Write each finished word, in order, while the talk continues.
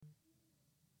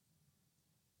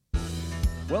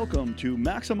Welcome to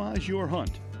Maximize Your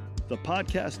Hunt, the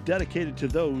podcast dedicated to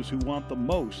those who want the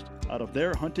most out of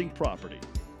their hunting property.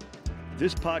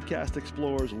 This podcast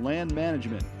explores land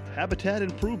management, habitat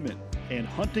improvement, and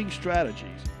hunting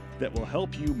strategies that will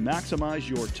help you maximize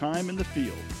your time in the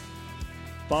field.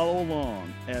 Follow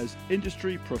along as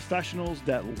industry professionals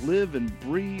that live and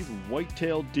breathe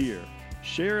white-tailed deer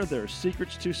share their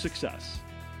secrets to success.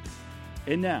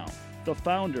 And now, the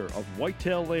founder of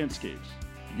Whitetail Landscapes,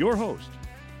 your host,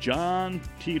 John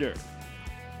Teeter.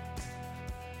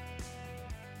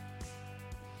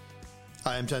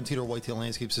 Hi, I'm John Teeter, Whitetail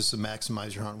Landscapes. This is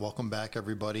Maximize Your Hunt. Welcome back,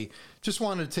 everybody. Just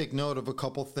wanted to take note of a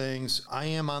couple things. I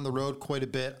am on the road quite a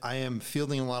bit. I am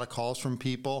fielding a lot of calls from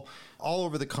people all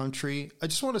over the country. I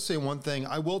just want to say one thing.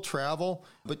 I will travel,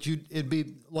 but it'd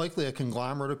be likely a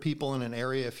conglomerate of people in an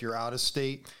area if you're out of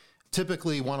state.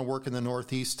 Typically want to work in the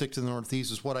Northeast, stick to the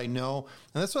Northeast is what I know.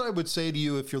 And that's what I would say to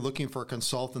you if you're looking for a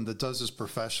consultant that does this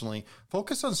professionally.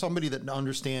 Focus on somebody that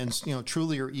understands,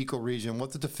 truly your ecoregion,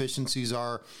 what the deficiencies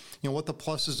are, what the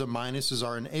pluses and minuses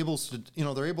are, and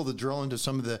they're able to drill into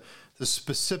some of the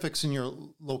specifics in your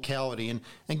locality and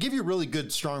give you really good,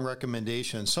 strong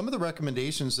recommendations. Some of the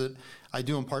recommendations that I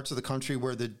do in parts of the country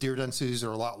where the deer densities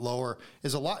are a lot lower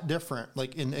is a lot different.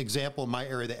 Like in example, in my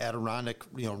area, the Adirondack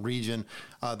region,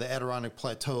 the Adirondack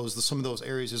plateaus, some of those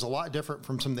areas is a lot different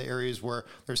from some of the areas where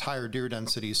there's higher deer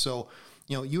density. So,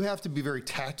 you have to be very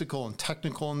tactical and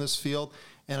technical in this field.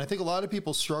 And I think a lot of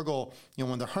people struggle,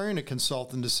 when they're hiring a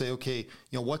consultant to say, okay,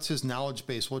 what's his knowledge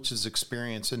base? What's his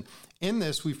experience? And in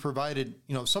this, we've provided,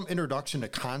 some introduction to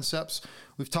concepts.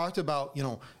 We've talked about,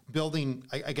 building,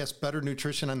 I guess, better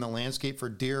nutrition on the landscape for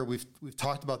deer. We've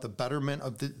talked about the betterment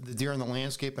of the deer in the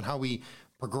landscape and how we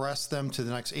progress them to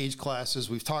the next age classes.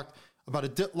 We've talked about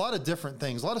a lot of different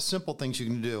things, a lot of simple things you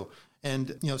can do.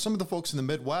 And, some of the folks in the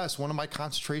Midwest, one of my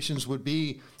concentrations would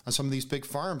be on some of these big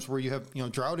farms where you have,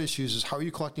 drought issues is how are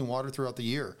you collecting water throughout the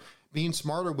year? Being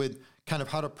smarter with kind of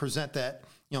how to present that,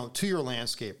 to your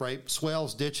landscape, right?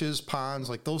 Swales, ditches, ponds,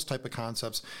 like those type of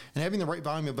concepts, and having the right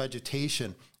volume of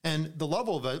vegetation. And the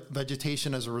level of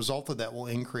vegetation as a result of that will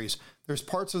increase. There's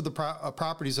parts of the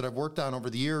properties that I've worked on over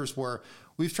the years where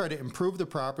we've tried to improve the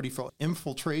property for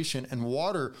infiltration and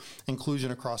water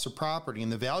inclusion across the property.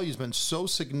 And the value has been so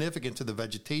significant to the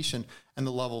vegetation and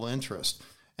the level of interest.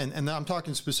 And I'm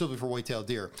talking specifically for whitetail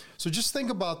deer. So just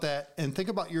think about that and think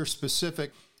about your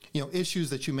specific issues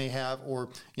that you may have or,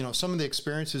 some of the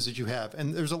experiences that you have.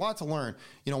 And there's a lot to learn.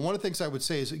 One of the things I would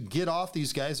say is get off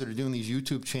these guys that are doing these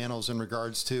YouTube channels in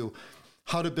regards to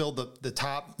how to build the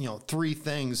top, 3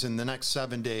 things in the next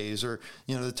 7 days or,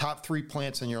 the top 3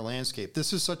 plants in your landscape.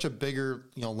 This is such a bigger,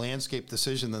 landscape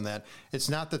decision than that. It's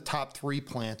not the top 3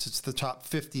 plants, it's the top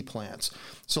 50 plants.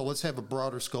 So let's have a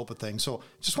broader scope of things. So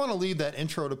just want to leave that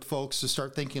intro to folks to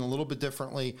start thinking a little bit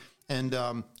differently. And,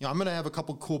 I'm going to have a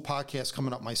couple cool podcasts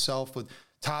coming up myself with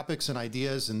topics and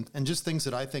ideas and just things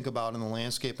that I think about in the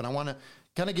landscape. And I want to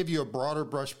kind of give you a broader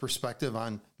brush perspective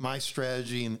on my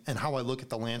strategy and how I look at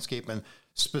the landscape and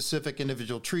specific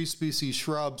individual tree species,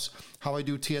 shrubs, how I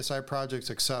do TSI projects,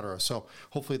 etc. So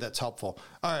hopefully that's helpful.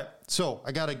 All right. So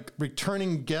I got a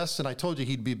returning guest, and I told you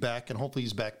he'd be back, and hopefully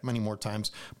he's back many more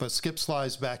times. But Skip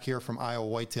Sly's back here from Iowa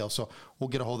Whitetail. So we'll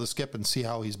get a hold of Skip and see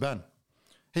how he's been.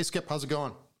 Hey, Skip, how's it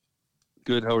going?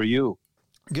 Good. How are you?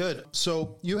 Good.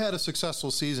 So you had a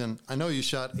successful season. I know you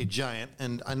shot a giant,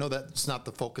 and I know that's not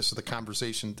the focus of the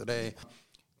conversation today.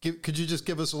 Could you just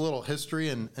give us a little history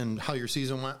and how your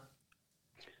season went?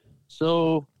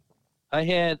 So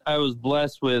I was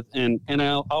blessed with, and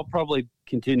I'll probably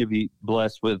continue to be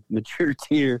blessed with mature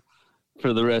deer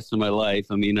for the rest of my life.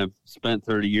 I mean, I've spent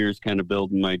 30 years kind of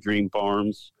building my dream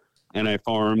farms, and I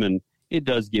farm, and it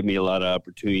does give me a lot of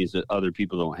opportunities that other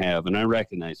people don't have. And I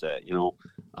recognize that,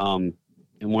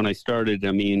 and when I started,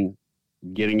 I mean,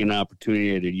 getting an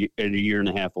opportunity at a year and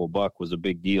a half old buck was a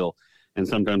big deal. And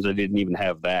sometimes I didn't even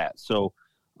have that. So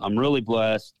I'm really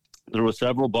blessed. There were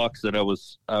several bucks that I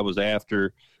was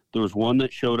after. There was one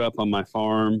that showed up on my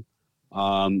farm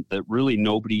that really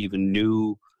nobody even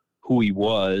knew who he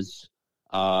was.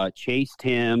 Chased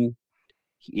him,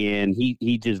 and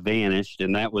he just vanished.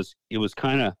 And it was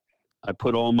kind of, I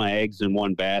put all my eggs in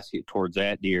one basket towards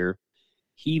that deer.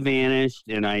 He vanished,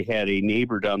 and I had a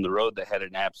neighbor down the road that had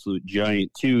an absolute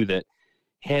giant too that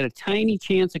had a tiny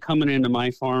chance of coming into my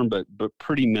farm, but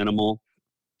pretty minimal.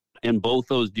 And both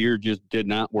those deer just did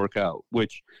not work out,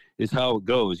 which is how it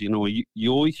goes.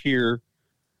 You always hear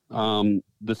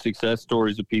the success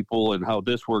stories of people and how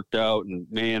this worked out. And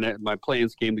man, my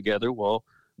plans came together. Well,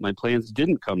 my plans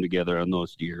didn't come together on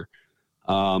those deer.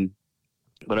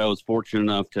 But I was fortunate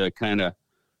enough to kind of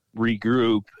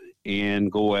regroup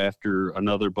and go after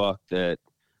another buck that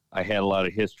I had a lot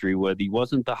of history with. He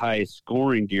wasn't the highest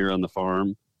scoring deer on the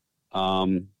farm,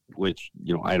 which,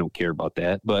 I don't care about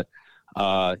that, but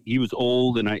he was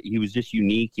old and he was just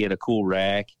unique. He had a cool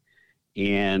rack,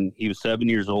 and he was 7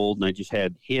 years old, and I just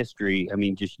had history. I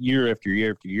mean, just year after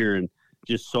year after year, and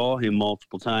just saw him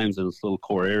multiple times in this little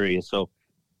core area. So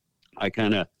I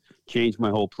kind of changed my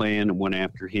whole plan and went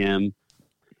after him,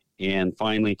 and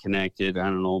finally connected. I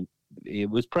don't know, it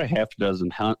was probably half a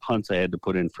dozen hunts I had to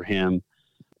put in for him,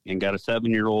 and got a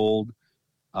 7-year-old,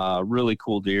 really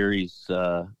cool deer. He's,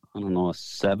 I don't know, a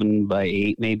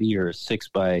 7x8 maybe, or a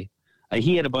 6x.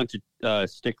 He had a bunch of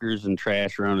stickers and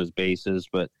trash around his bases,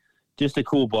 but just a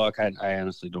cool buck. I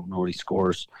honestly don't know what he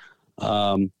scores.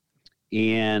 And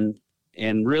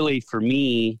really for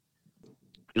me,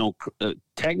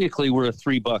 technically we're a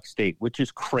 3-buck state, which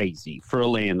is crazy for a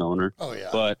landowner. Oh yeah.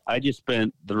 But I just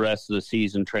spent the rest of the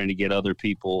season trying to get other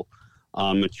people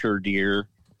on mature deer.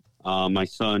 My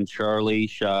son Charlie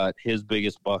shot his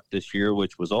biggest buck this year,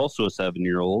 which was also a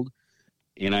 7-year-old,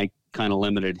 and I kind of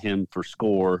limited him for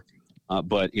score,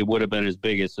 but it would have been his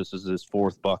biggest. This is his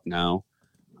 4th buck now,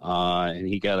 and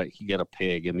he got a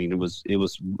pig. I mean, it was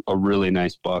a really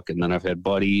nice buck. And then I've had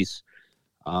buddies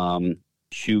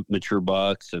shoot mature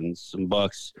bucks, and some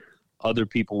bucks other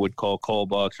people would call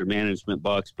bucks or management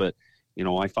bucks, but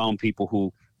I found people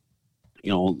who,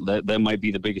 that might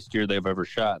be the biggest deer they've ever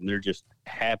shot, and they're just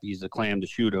happy as a clam to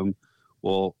shoot them.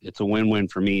 Well, it's a win-win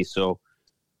for me. So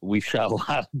we've shot a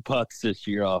lot of bucks this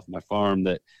year off my farm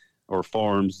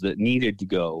farms that needed to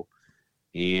go,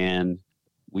 and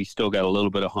we still got a little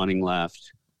bit of hunting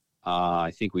left.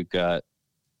 I think we've got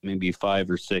maybe 5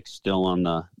 or 6 still on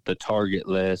the target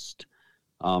list.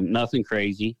 Nothing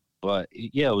crazy, but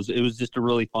yeah, it was just a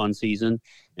really fun season.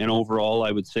 And overall,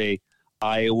 I would say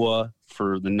Iowa,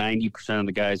 for the 90% of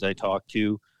the guys I talk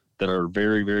to that are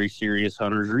very, very serious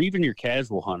hunters, or even your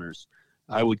casual hunters,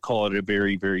 I would call it a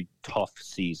very, very tough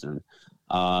season,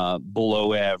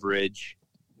 below average.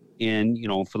 And,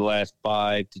 for the last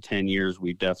 5 to 10 years,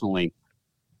 we've definitely,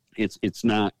 it's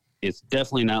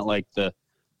definitely not like the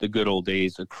good old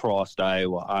days across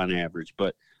Iowa on average,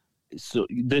 but so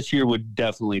this year would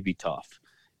definitely be tough.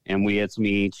 And we had some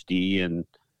EHD, and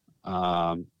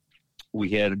we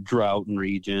had a drought in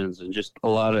regions, and just a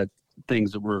lot of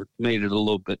things that made it a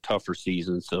little bit tougher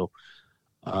season. So,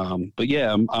 but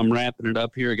yeah, I'm wrapping it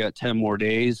up here. I got 10 more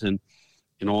days, and,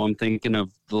 I'm thinking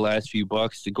of the last few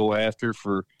bucks to go after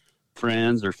for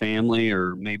friends or family,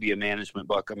 or maybe a management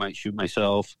buck I might shoot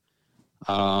myself.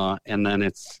 And then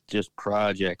it's just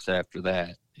projects after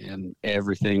that, and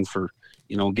everything for,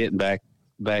 getting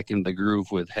back in the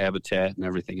groove with habitat and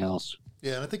everything else.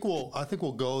 Yeah, and I think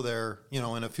we'll go there. In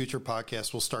a future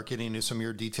podcast, we'll start getting into some of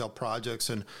your detailed projects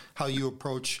and how you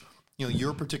approach,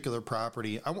 your particular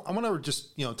property. I want to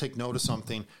just, take note of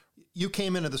something. You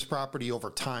came into this property over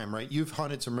time, right? You've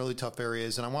hunted some really tough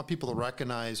areas, and I want people to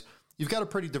recognize you've got a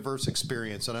pretty diverse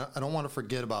experience, and I don't want to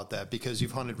forget about that, because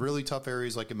you've hunted really tough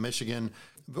areas like in Michigan,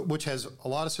 which has a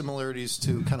lot of similarities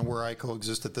to kind of where I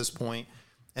coexist at this point.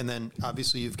 And then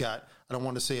obviously you've got, I don't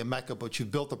want to say a mecca, but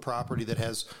you've built a property that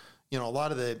has, a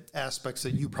lot of the aspects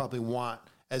that you probably want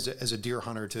as a deer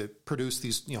hunter to produce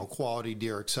these, quality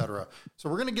deer, et cetera. So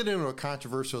we're going to get into a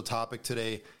controversial topic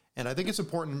today. And I think it's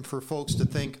important for folks to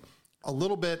think a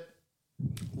little bit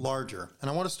larger. And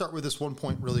I want to start with this one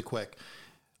point really quick.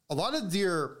 A lot of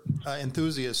deer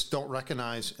enthusiasts don't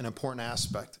recognize an important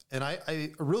aspect. And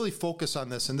I really focus on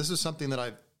this. And this is something that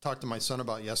I've talked to my son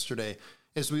about yesterday,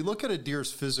 is we look at a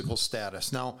deer's physical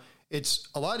status. Now, it's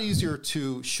a lot easier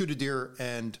to shoot a deer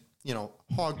and,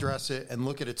 hog dress it and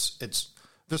look at its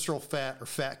visceral fat or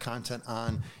fat content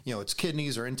on, its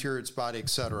kidneys or interior of its body, et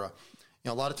cetera.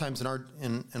 A lot of times in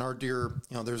our deer,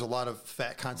 there's a lot of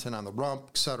fat content on the rump,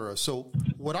 et cetera. So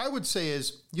what I would say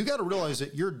is you got to realize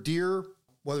that your deer,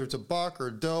 whether it's a buck or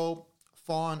a doe,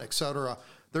 fawn, et cetera,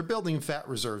 they're building fat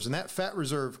reserves, and that fat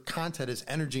reserve content is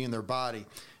energy in their body.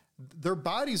 Their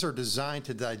bodies are designed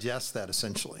to digest that,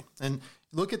 essentially. And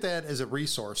look at that as a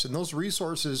resource. And those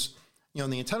resources, the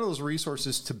intent of those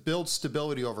resources to build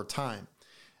stability over time.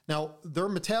 Now, their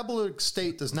metabolic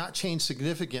state does not change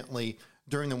significantly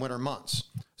during the winter months.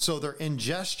 So their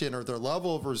ingestion or their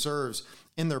level of reserves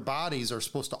in their bodies are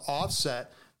supposed to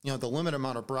offset, the limited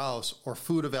amount of browse or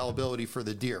food availability for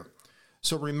the deer.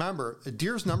 So remember, a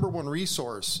deer's number one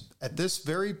resource at this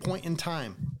very point in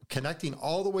time, connecting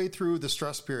all the way through the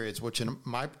stress periods, which in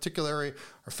my particular area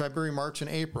are February, March, and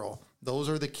April. Those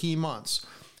are the key months.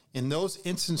 In those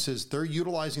instances, they're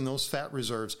utilizing those fat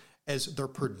reserves as their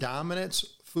predominant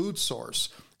food source.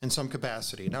 in some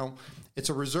capacity. Now, it's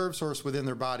a reserve source within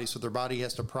their body, so their body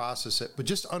has to process it. But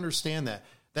just understand that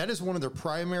that is one of their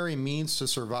primary means to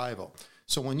survival.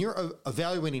 So when you're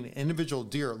evaluating an individual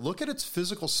deer, look at its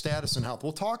physical status and health.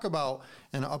 We'll talk about,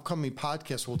 in an upcoming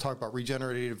podcast, we'll talk about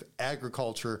regenerative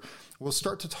agriculture. We'll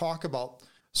start to talk about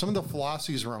some of the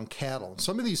philosophies around cattle.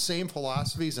 Some of these same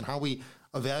philosophies and how we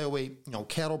evaluate,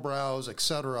 cattle browse, et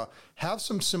cetera, have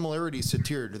some similarities to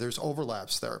deer. There's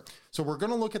overlaps there. So we're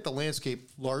going to look at the landscape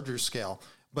larger scale.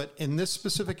 But in this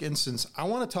specific instance, I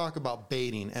want to talk about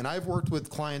baiting. And I've worked with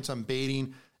clients on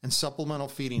baiting and supplemental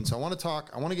feeding. So I want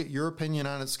to get your opinion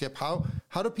on it, Skip. How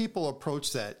do people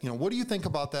approach that? What do you think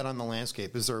about that on the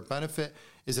landscape? Is there a benefit?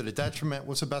 Is it a detriment?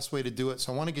 What's the best way to do it?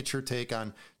 So I want to get your take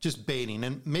on just baiting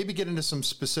and maybe get into some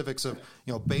specifics of,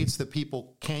 baits that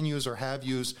people can use or have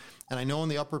used. And I know in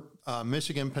the upper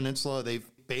Michigan Peninsula,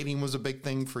 baiting was a big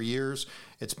thing for years.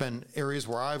 It's been areas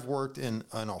where I've worked in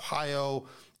Ohio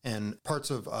and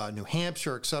parts of New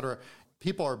Hampshire, et cetera.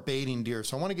 People are baiting deer.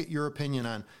 So I want to get your opinion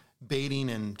on baiting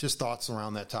and just thoughts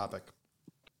around that topic.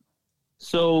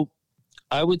 So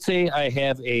I would say I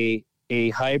have a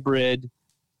hybrid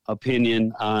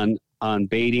opinion on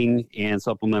baiting and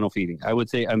supplemental feeding. I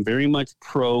would say I'm very much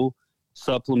pro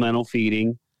supplemental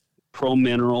feeding, pro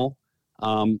mineral,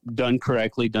 done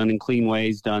correctly, done in clean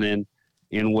ways, done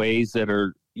in ways that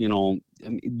are,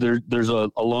 there's a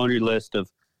laundry list of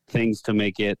things to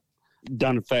make it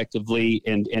done effectively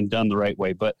and done the right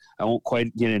way, but I won't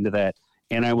quite get into that.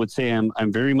 And I would say I'm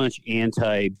very much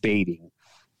anti-baiting,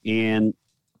 and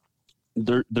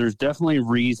there's definitely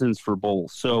reasons for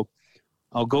both. So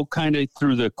I'll go kind of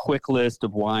through the quick list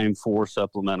of why I'm for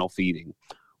supplemental feeding.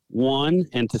 One,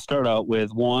 and to start out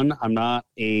with, I'm not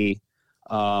a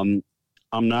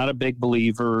big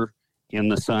believer in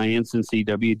the science in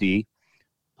CWD,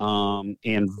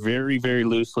 and very, very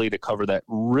loosely to cover that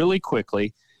really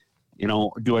quickly.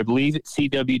 Do I believe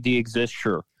CWD exists?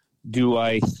 Sure. Do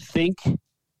I think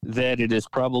that it has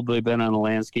probably been on the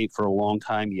landscape for a long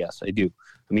time? Yes, I do.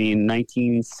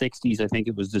 1960s, I think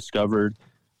it was discovered.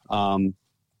 And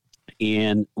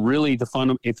really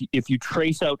if you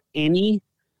trace out any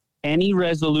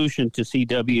resolution to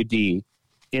CWD,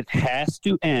 it has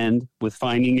to end with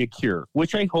finding a cure,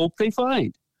 which I hope they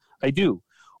find. I do.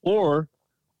 Or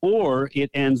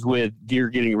it ends with deer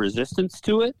getting resistance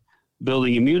to it,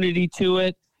 building immunity to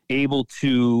it, able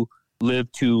to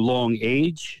live to long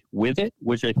age with it,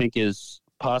 which I think is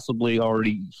possibly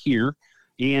already here,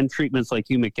 and treatments like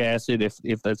humic acid,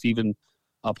 if that's even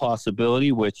a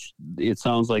possibility, which it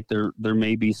sounds like there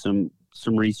may be some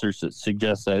research that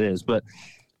suggests that is. But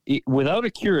without a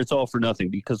cure, it's all for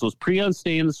nothing, because those prions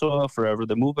stay in the soil forever.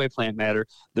 They're moved by plant matter.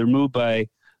 They're moved by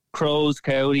crows,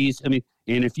 coyotes. And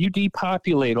if you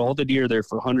depopulate all the deer there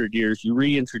for 100 years, you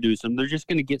reintroduce them, they're just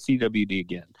going to get CWD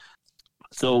again.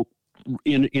 So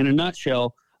in a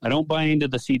nutshell, I don't buy into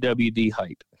the CWD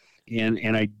hype.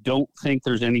 And I don't think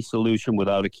there's any solution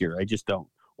without a cure. I just don't.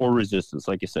 Or resistance,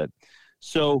 like I said.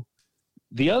 So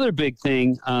the other big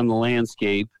thing on the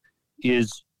landscape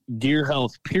is deer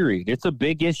health, period. It's a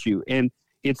big issue. And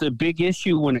it's a big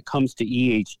issue when it comes to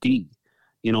EHD.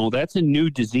 That's a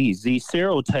new disease. These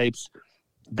serotypes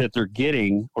that they're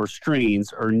getting, or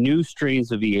strains, are new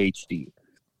strains of EHD.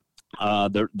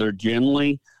 They're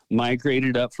generally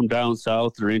migrated up from down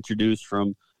south. They're introduced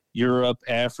from Europe,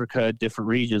 Africa, different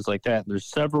regions like that. There's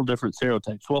several different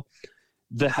serotypes. Well,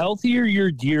 the healthier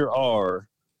your deer are,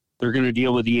 they're going to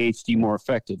deal with EHD more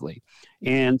effectively.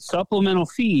 And supplemental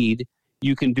feed,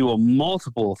 you can do a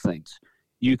multiple of things.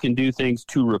 You can do things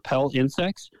to repel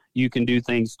insects. You can do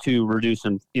things to reduce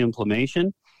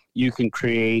inflammation. You can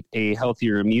create a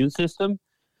healthier immune system.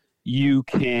 You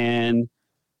can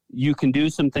do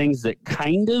some things that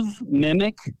kind of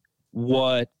mimic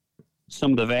what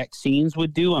some of the vaccines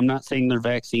would do. I'm not saying they're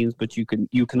vaccines, but you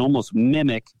can almost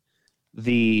mimic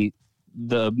the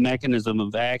mechanism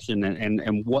of action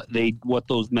and what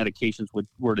those medications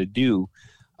were to do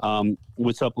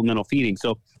with supplemental feeding.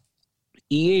 So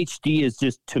EHD is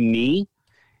just, to me,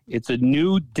 it's a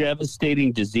new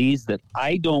devastating disease that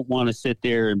I don't want to sit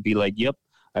there and be like, yep,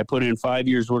 I put in 5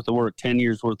 years worth of work, 10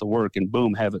 years worth of work, and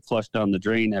boom, have it flushed down the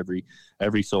drain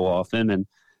every so often. And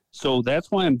so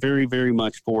that's why I'm very, very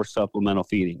much for supplemental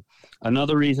feeding.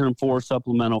 Another reason I'm for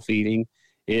supplemental feeding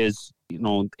is,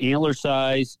 antler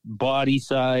size, body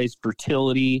size,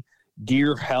 fertility,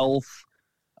 deer health.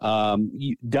 Down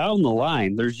the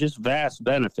line, there's just vast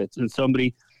benefits. And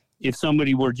if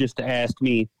somebody were just to ask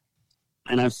me,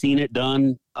 and I've seen it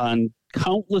done on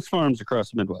countless farms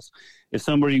across the Midwest, if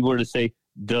somebody were to say,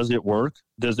 does it work?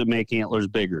 Does it make antlers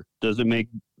bigger? Does it make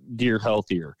deer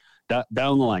healthier? Down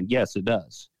the line, yes, it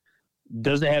does.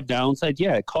 Does it have downsides?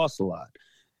 Yeah, it costs a lot.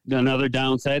 Another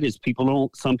downside is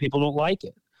some people don't like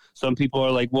it. Some people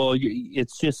are like, well,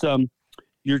 it's just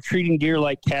you're treating deer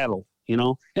like cattle,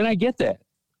 and I get that.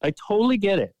 I totally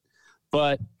get it.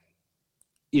 But,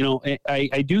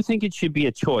 I do think it should be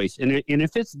a choice. And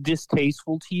if it's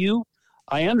distasteful to you,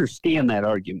 I understand that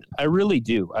argument. I really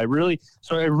do. I really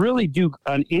do.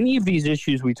 On any of these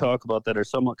issues we talk about that are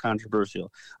somewhat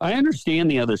controversial, I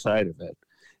understand the other side of it.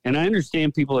 And I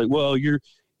understand people like, well,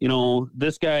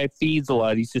 this guy feeds a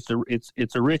lot. He's just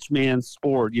it's a rich man's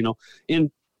sport,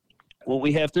 And what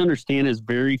we have to understand is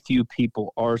very few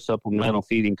people are supplemental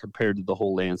feeding compared to the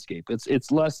whole landscape.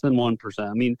 It's less than 1%.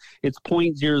 I mean, it's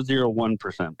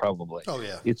 0.001% probably. Oh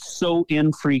yeah. It's so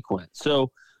infrequent.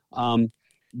 So,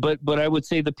 but I would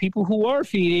say the people who are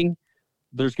feeding,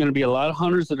 there's going to be a lot of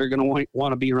hunters that are going to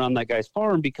want to be around that guy's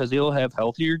farm because he'll have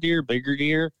healthier deer, bigger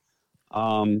deer.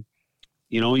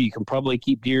 You can probably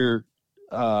keep deer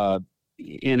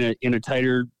in a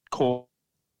tighter core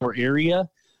area.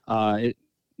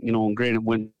 Granted,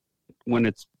 when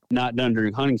it's not done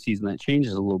during hunting season, that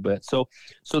changes a little bit. So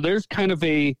there's kind of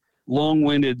a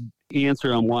long-winded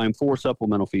answer on why I'm for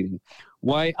supplemental feeding.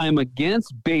 Why I'm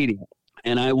against baiting,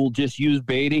 and I will just use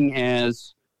baiting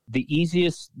as the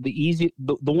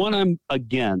one I'm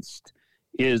against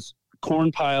is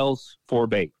corn piles for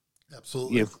bait.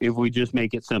 Absolutely. If we just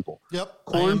make it simple. Yep.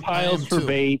 Corn piles for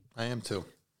bait. I am too.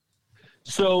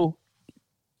 So,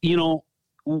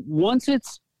 once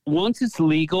it's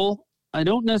legal, I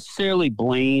don't necessarily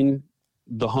blame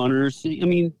the hunters. I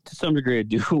mean, to some degree I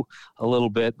do a little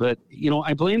bit, but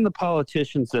I blame the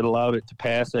politicians that allowed it to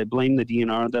pass. I blame the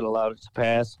DNR that allowed it to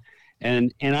pass.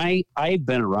 And I've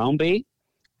been around bait.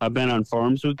 I've been on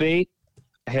farms with bait.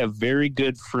 I have very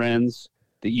good friends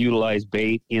that utilize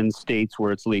bait in states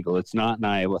where it's legal. It's not in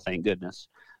Iowa, thank goodness.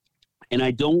 And I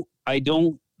don't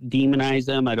demonize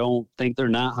them. I don't think they're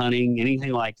not hunting,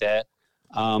 anything like that.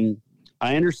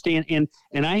 I understand.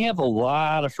 And I have a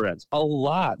lot of friends,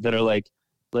 that are like,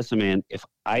 listen, man, if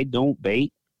I don't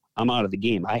bait, I'm out of the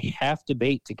game. I have to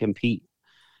bait to compete.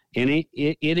 And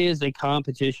it is a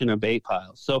competition of bait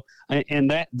piles. So,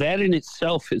 and that in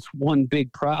itself is one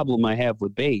big problem I have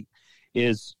with bait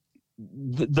is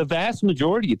the vast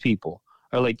majority of people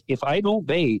are like, if I don't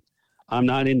bait, I'm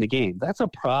not in the game. That's a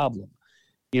problem.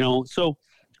 So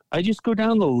I just go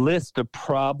down the list of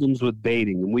problems with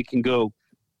baiting, and we can go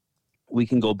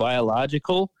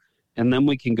biological, and then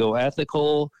we can go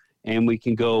ethical, and we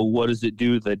can go, what does it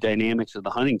do to the dynamics of the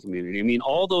hunting community? I mean,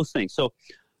 all those things. So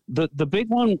the big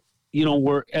one,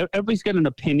 where everybody's got an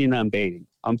opinion on baiting.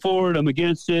 I'm for it. I'm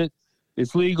against it.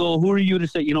 It's legal. Who are you to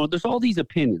say? There's all these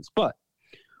opinions. But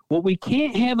what we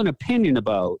can't have an opinion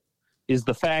about is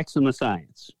the facts and the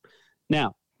science.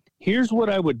 Now, here's what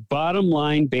I would bottom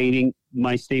line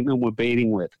my statement with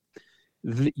baiting with.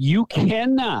 You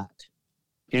cannot,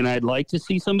 and I'd like to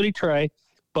see somebody try,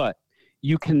 but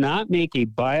you cannot make a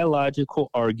biological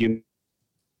argument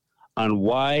on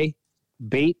why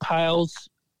bait piles,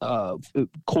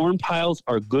 corn piles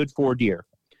are good for deer.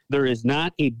 There is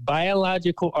not a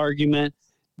biological argument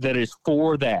that is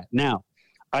for that. Now,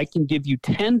 I can give you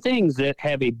 10 things that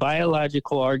have a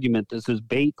biological argument that says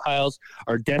bait piles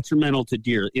are detrimental to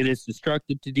deer. It is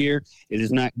destructive to deer. It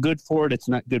is not good for it. It's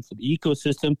not good for the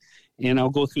ecosystem. And I'll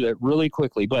go through that really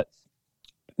quickly. But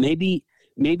maybe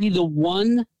the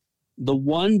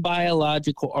one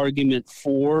biological argument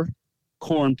for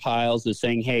corn piles is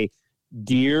saying, hey,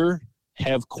 deer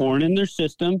have corn in their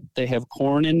system. They have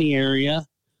corn in the area.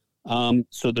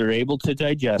 So they're able to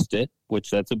digest it, which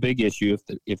that's a big issue.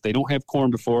 If they don't have corn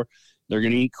before, they're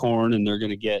going to eat corn and they're going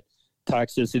to get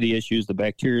toxicity issues. The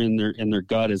bacteria in their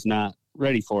gut is not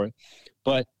ready for it.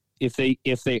 But if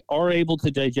they are able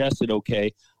to digest it,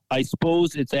 okay, I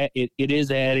suppose it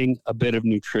is adding a bit of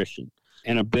nutrition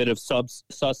and a bit of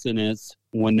sustenance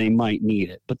when they might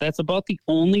need it. But that's about the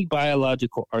only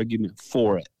biological argument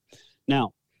for it.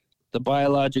 Now, the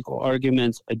biological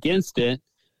arguments against it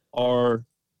are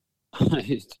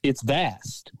it's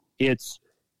vast. It's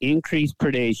increased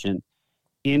predation,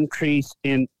 increase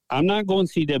in, I'm not going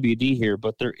CWD here,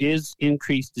 but there is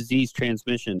increased disease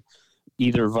transmission,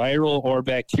 either viral or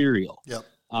bacterial. Yep.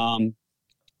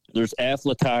 There's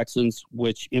aflatoxins,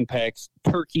 which impacts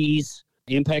turkeys,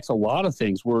 impacts a lot of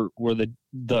things where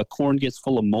the corn gets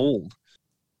full of mold.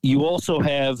 You also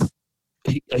have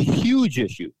a huge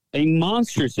issue, a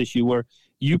monstrous issue where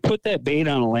you put that bait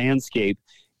on a landscape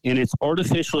and it's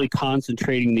artificially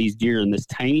concentrating these deer in this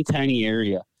tiny, tiny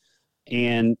area,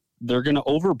 and they're going to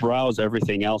overbrowse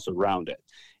everything else around it.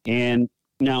 And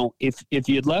now, if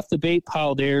you had left the bait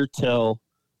pile there till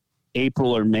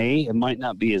April or May, it might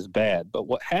not be as bad. But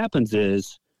what happens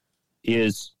is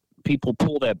people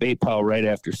pull that bait pile right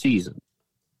after season.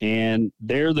 And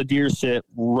there the deer sit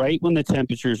right when the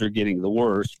temperatures are getting the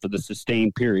worst for the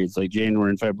sustained periods like January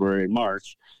and February and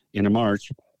March, into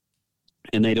March.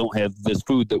 And they don't have this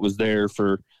food that was there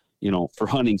for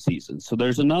hunting season. So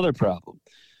there's another problem.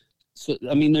 So,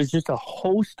 I mean, there's just a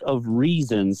host of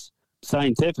reasons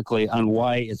scientifically on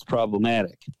why it's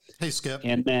problematic. Hey, Skip.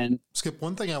 And then, Skip,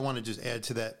 one thing I want to just add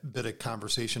to that bit of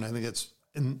conversation, I think it's,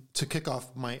 and to kick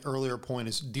off my earlier point,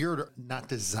 is deer are not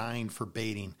designed for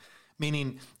baiting.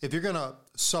 Meaning, if you're going to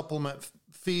supplement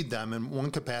feed them in one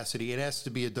capacity, it has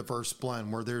to be a diverse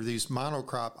blend where there are these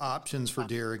monocrop options for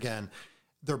deer. Again,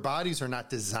 their bodies are not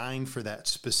designed for that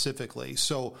specifically.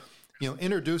 So,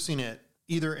 introducing it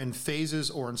either in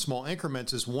phases or in small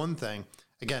increments is one thing.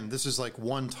 Again, this is like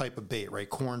one type of bait, right?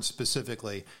 Corn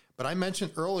specifically. But I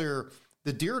mentioned earlier,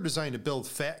 the deer are designed to build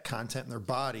fat content in their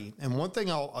body. And one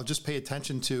thing I'll just pay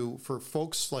attention to for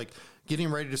folks like getting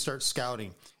ready to start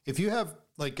scouting, if you have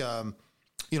like, a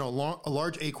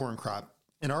large acorn crop.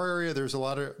 In our area, there's a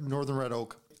lot of northern red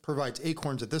oak provides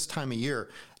acorns at this time of year.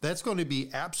 That's going to be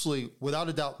absolutely, without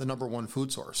a doubt, the number one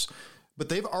food source. But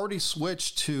they've already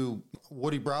switched to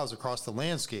woody browse across the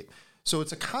landscape. So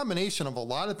it's a combination of a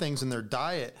lot of things in their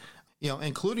diet,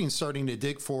 including starting to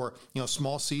dig for,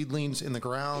 small seedlings in the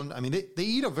ground. I mean, they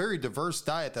eat a very diverse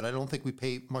diet that I don't think we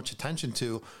pay much attention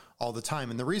to all the time.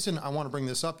 And the reason I want to bring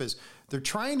this up is they're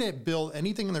trying to build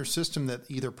anything in their system that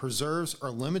either preserves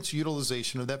or limits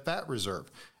utilization of that fat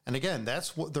reserve. And again,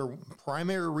 that's what their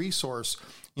primary resource,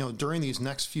 during these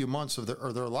next few months of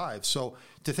their lives. So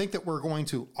to think that we're going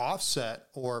to offset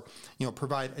or,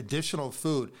 provide additional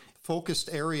food, focused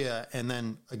area, and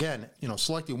then again,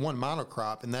 selecting one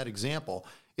monocrop in that example,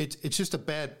 it's just a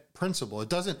bad principle. It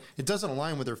doesn't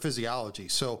align with their physiology.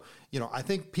 So, I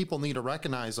think people need to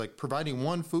recognize, like, providing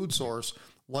one food source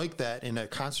like that in a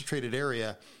concentrated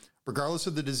area, regardless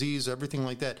of the disease, everything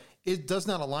like that, it does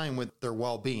not align with their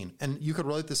well-being. And you could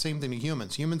relate the same thing to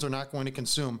humans. Humans are not going to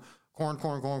consume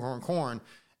corn.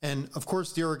 And of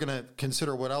course, deer are going to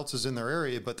consider what else is in their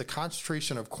area, but the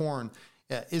concentration of corn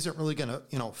isn't really going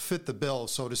to, fit the bill,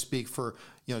 so to speak, for,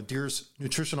 deer's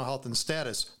nutritional health and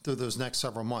status through those next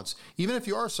several months, even if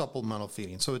you are supplemental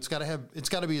feeding. So it's got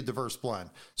to be a diverse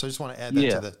blend. So I just want to add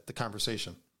that to the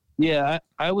conversation. Yeah,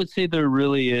 I would say there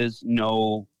really is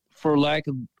no,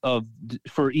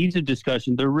 for ease of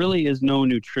discussion, there really is no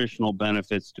nutritional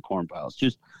benefits to corn piles.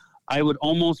 I would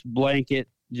almost blanket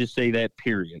just say that,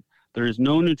 period. There is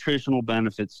no nutritional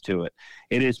benefits to it.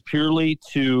 It is purely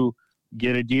to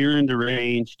get a deer into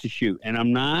range to shoot. And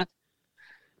I'm not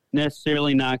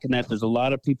necessarily knocking that. There's a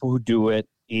lot of people who do it,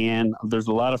 and there's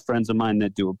a lot of friends of mine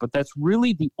that do it, but that's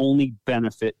really the only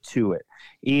benefit to it.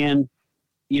 And,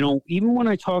 even when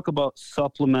I talk about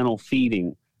supplemental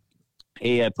feeding,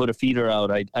 hey, I put a feeder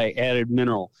out, I added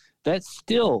mineral, it's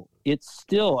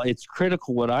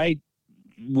critical. What I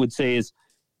would say is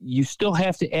you still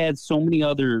have to add so many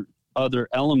other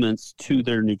elements to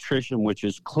their nutrition, which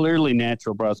is clearly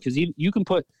natural browse, because you can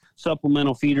put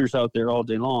supplemental feeders out there all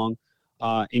day long,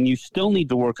 and you still need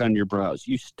to work on your browse.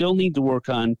 You still need to work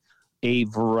on a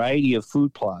variety of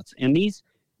food plots. And these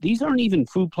aren't even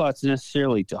food plots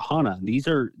necessarily to hunt on. These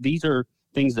are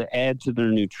things that add to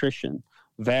their nutrition,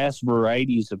 vast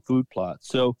varieties of food plots.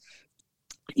 So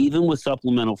even with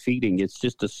supplemental feeding, it's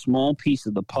just a small piece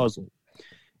of the puzzle.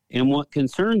 And what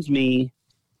concerns me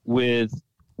with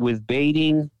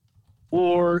baiting,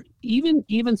 or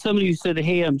even somebody who said,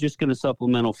 hey, I'm just going to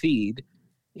supplemental feed,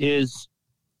 is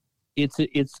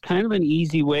it's kind of an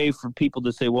easy way for people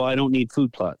to say, well, I don't need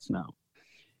food plots now.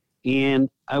 And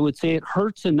I would say it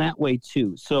hurts in that way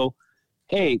too. So,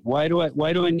 hey, why do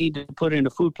I need to put in a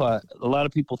food plot? A lot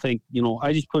of people think,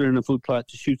 I just put in a food plot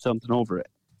to shoot something over it,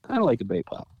 kind of like a bait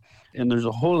pile. And there's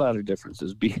a whole lot of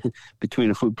differences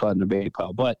between a food plot and a bait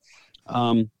pile. But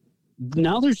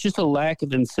now there's just a lack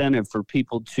of incentive for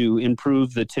people to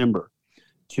improve the timber,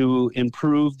 to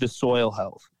improve the soil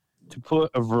health, to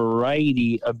put a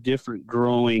variety of different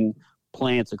growing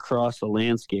plants across the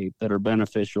landscape that are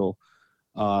beneficial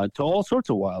to all sorts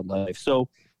of wildlife. So,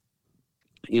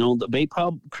 the bait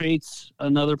pile creates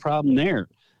another problem there.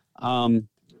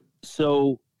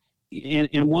 So,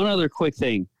 and one other quick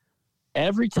thing,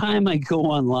 every time I go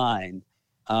online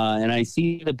and I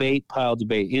see the bait pile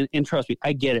debate, and trust me,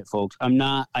 I get it, folks.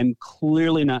 I'm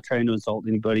clearly not trying to insult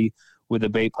anybody with the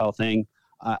bait pile thing.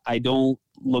 I don't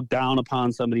look down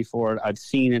upon somebody for it. I've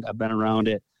seen it. I've been around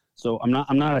it. So I'm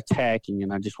not attacking,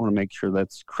 and I just want to make sure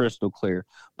that's crystal clear.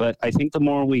 But I think the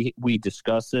more we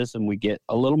discuss this and we get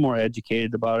a little more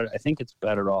educated about it, I think it's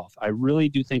better off. I really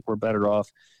do think we're better off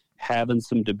having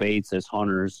some debates as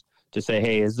hunters to say,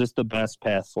 hey, is this the best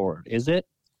path forward? Is it?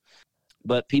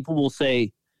 But people will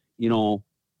say,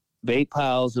 bait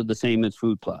piles are the same as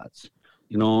food plots,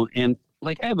 and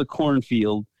like I have a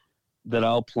cornfield that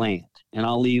I'll plant, and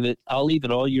I'll leave it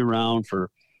all year round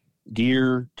for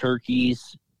deer,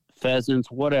 turkeys, pheasants,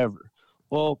 whatever.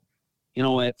 Well,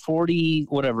 at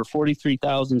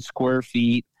 43,000 square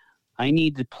feet, I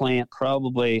need to plant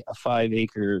probably a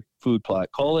 5-acre food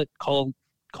plot. Call it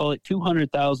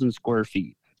 200,000 square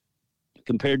feet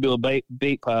compared to a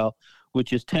bait pile,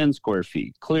 which is 10 square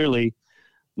feet. Clearly,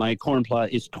 my corn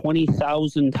plot is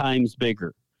 20,000 times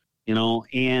bigger,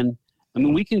 and I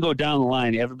mean, we can go down the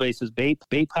line. Everybody says bait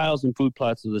piles and food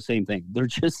plots are the same thing. They're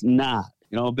just not.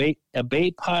 A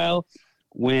bait pile,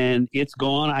 when it's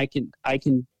gone, I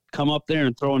can come up there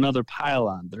and throw another pile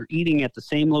on. They're eating at the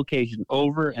same location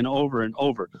over and over and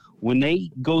over. When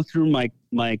they go through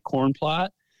my corn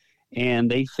plot and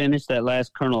they finish that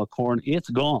last kernel of corn, it's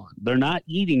gone. They're not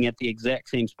eating at the exact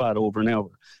same spot over and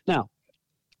over. Now,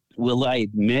 will I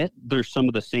admit there's some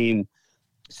of the same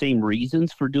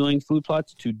reasons for doing food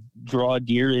plots to draw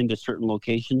deer into certain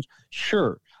locations?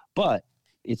 Sure. But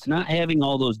it's not having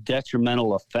all those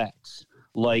detrimental effects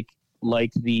like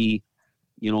the,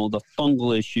 the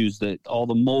fungal issues, that all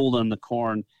the mold on the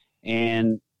corn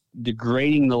and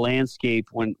degrading the landscape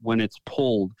when it's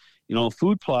pulled. A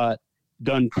food plot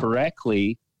done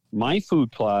correctly, my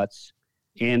food plots,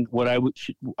 and what I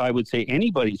would say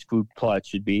anybody's food plot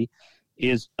should be,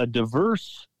 is a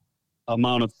diverse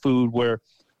amount of food where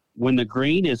when the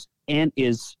grain is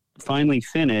finally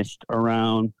finished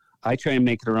around, I try and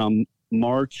make it around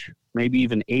March, maybe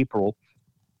even April,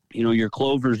 your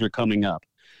clovers are coming up.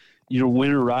 Your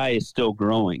winter rye is still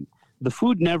growing. The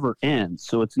food never ends.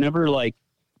 So it's never like,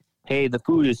 hey, the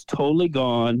food is totally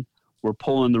gone. We're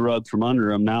pulling the rug from under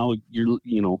them. Now you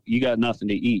got nothing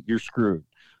to eat. You're screwed.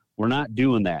 We're not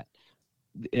doing that.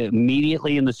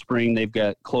 Immediately in the spring, they've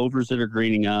got clovers that are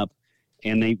greening up,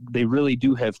 and they really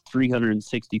do have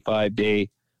 365-day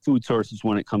food sources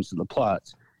when it comes to the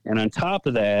plots. And on top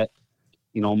of that,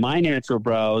 my natural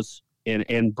browse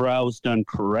and browse done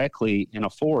correctly in a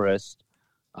forest,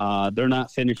 they're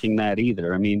not finishing that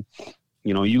either. I mean,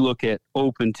 you look at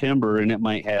open timber and it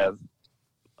might have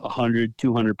 100,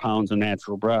 200 pounds of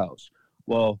natural browse.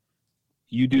 Well,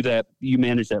 you do that, you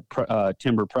manage that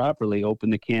timber properly,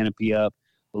 open the canopy up,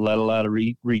 let a lot of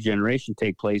regeneration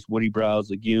take place, woody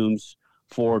browse, legumes,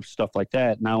 forbs, stuff like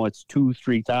that. Now it's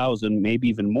 2,000-3,000, maybe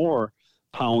even more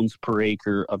pounds per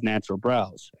acre of natural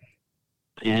browse.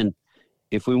 And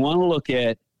if we want to look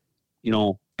at,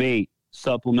 bait,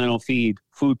 supplemental feed,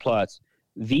 food plots,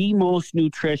 the most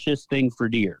nutritious thing for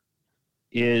deer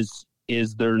is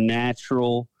their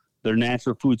natural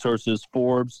food sources,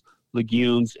 forbs,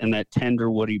 legumes, and that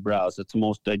tender woody browse. It's the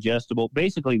most digestible.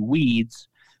 Basically, weeds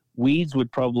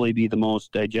would probably be the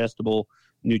most digestible,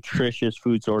 nutritious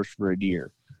food source for a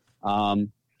deer.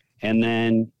 And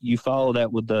then you follow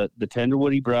that with the tender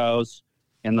woody browse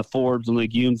and the forbs and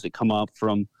legumes that come up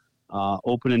from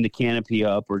opening the canopy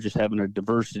up or just having a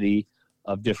diversity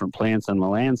of different plants on the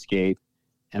landscape.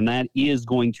 And that is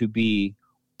going to be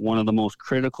one of the most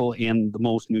critical and the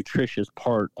most nutritious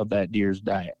part of that deer's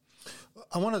diet.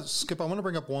 I want to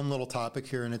bring up one little topic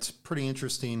here, and it's pretty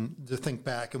interesting to think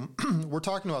back. And we're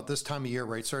talking about this time of year,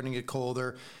 right? Starting to get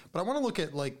colder. But I want to look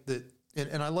at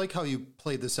and I like how you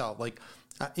played this out.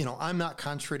 I'm not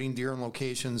concentrating deer in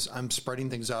locations. I'm spreading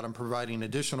things out. I'm providing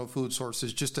additional food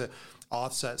sources just to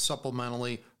offset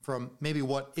supplementally from maybe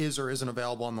what is or isn't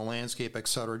available on the landscape, et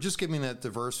cetera. Just giving that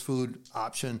diverse food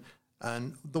option.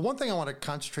 And the one thing I want to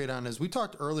concentrate on is we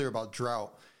talked earlier about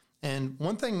drought. And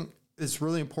one thing that's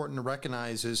really important to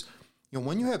recognize is,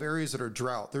 when you have areas that are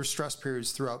drought, there's stress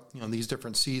periods throughout, these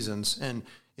different seasons. And,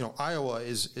 Iowa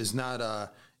is not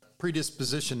a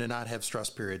predisposition to not have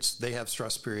stress periods. They have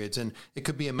stress periods, and it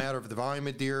could be a matter of the volume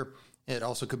of deer. It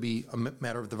also could be a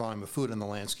matter of the volume of food in the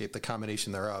landscape, the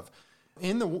combination thereof.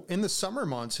 In the summer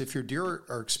months, if your deer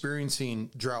are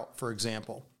experiencing drought, for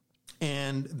example,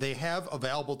 and they have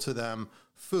available to them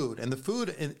food, and the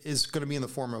food is going to be in the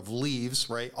form of leaves,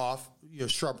 right, off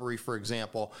shrubbery, for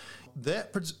example,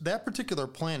 that particular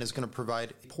plant is going to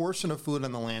provide a portion of food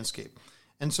on the landscape.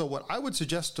 And so what I would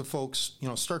suggest to folks,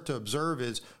 start to observe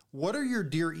is, what are your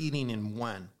deer eating and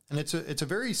when? And it's a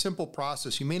very simple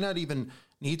process. You may not even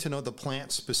need to know the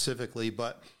plant specifically,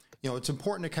 but it's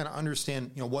important to kind of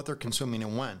understand, what they're consuming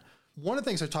and when. One of the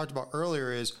things I talked about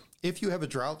earlier is if you have a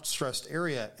drought stressed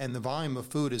area and the volume of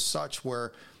food is such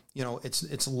where,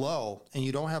 it's low and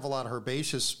you don't have a lot of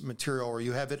herbaceous material, or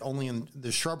you have it only in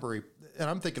the shrubbery, and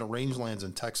I'm thinking of rangelands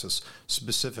in Texas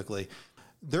specifically,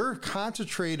 there are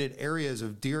concentrated areas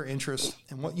of deer interest.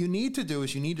 And what you need to do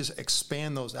is you need to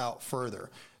expand those out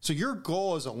further. So your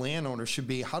goal as a landowner should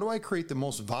be, how do I create the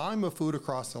most volume of food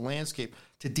across the landscape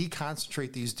to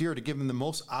deconcentrate these deer, to give them the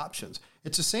most options?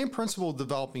 It's the same principle of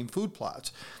developing food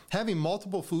plots. Having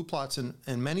multiple food plots in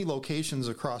many locations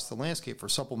across the landscape for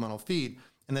supplemental feed,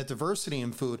 and that diversity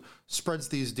in food spreads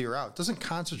these deer out. It doesn't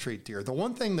concentrate deer. The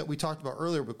one thing that we talked about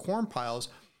earlier with corn piles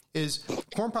is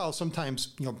corn piles sometimes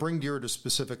bring deer to a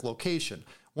specific location.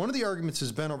 One of the arguments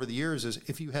has been over the years is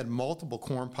if you had multiple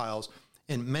corn piles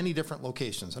in many different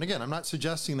locations, and again, I'm not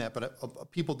suggesting that,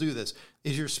 but people do this,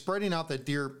 is you're spreading out that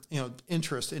deer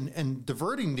interest and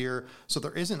diverting deer so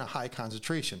there isn't a high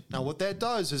concentration. Now, what that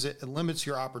does is it limits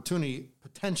your opportunity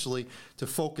potentially to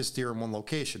focus deer in one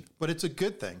location, but it's a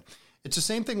good thing. It's the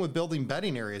same thing with building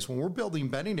bedding areas. When we're building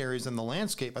bedding areas in the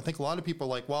landscape, I think a lot of people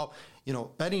are like, well,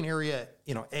 bedding area,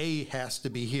 A has to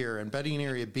be here and bedding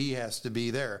area B has to be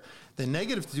there. The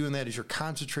negative to doing that is you're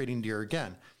concentrating deer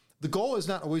again. The goal is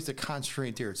not always to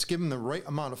concentrate deer. It's giving the right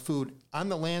amount of food on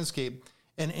the landscape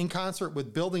and in concert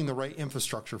with building the right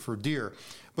infrastructure for deer.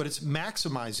 But it's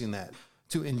maximizing that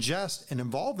to ingest and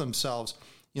involve themselves,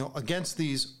 against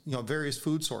these, various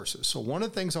food sources. So one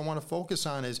of the things I want to focus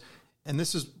on is, and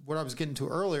this is what I was getting to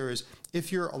earlier, is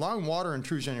if you're allowing water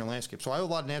intrusion on your landscape. So I have a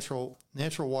lot of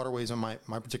natural waterways on my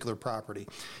particular property.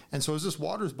 And so as this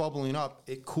water is bubbling up,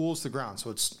 it cools the ground.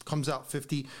 So it comes out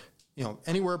 50,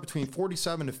 anywhere between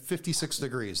 47 to 56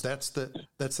 degrees. That's the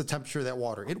temperature of that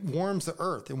water. It warms the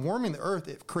earth. And warming the earth,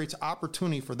 it creates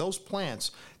opportunity for those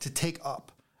plants to take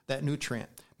up that nutrient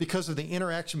because of the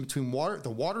interaction between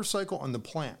the water cycle and the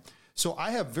plant. So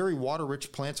I have very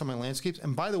water-rich plants on my landscapes.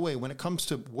 And by the way, when it comes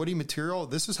to woody material,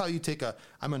 this is how you take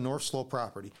I'm a North Slope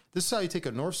property. This is how you take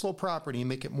a North Slope property and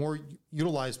make it more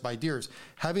utilized by deers.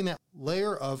 Having that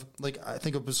layer of, I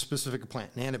think of a specific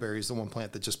plant. Nannyberry is the one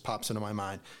plant that just pops into my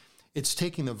mind. It's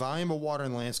taking the volume of water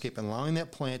in the landscape and allowing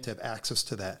that plant to have access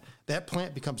to that. That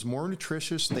plant becomes more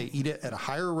nutritious. They eat it at a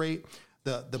higher rate.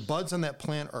 The buds on that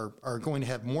plant are going to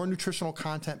have more nutritional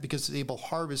content because it's able to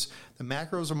harvest the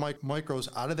macros and micros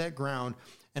out of that ground,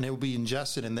 and it will be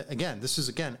ingested. And this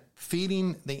is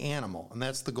feeding the animal, and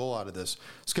that's the goal out of this.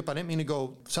 Skip, I didn't mean to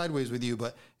go sideways with you,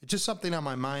 but it's just something on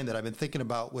my mind that I've been thinking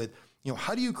about with,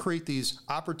 how do you create these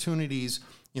opportunities,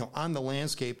 on the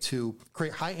landscape to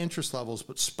create high interest levels,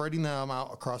 but spreading them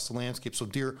out across the landscape so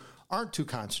deer aren't too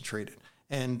concentrated.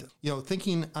 And,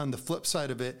 thinking on the flip side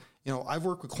of it, I've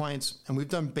worked with clients and we've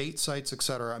done bait sites, et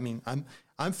cetera. I mean,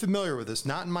 I'm familiar with this,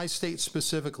 not in my state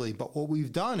specifically, but what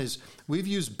we've done is we've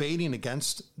used baiting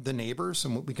against the neighbors,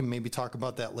 and we can maybe talk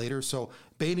about that later. So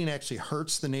baiting actually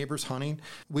hurts the neighbors hunting.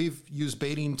 We've used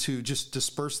baiting to just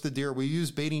disperse the deer. We use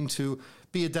baiting to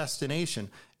be a destination,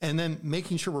 and then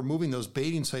making sure we're moving those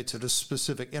baiting sites at a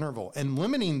specific interval and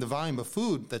limiting the volume of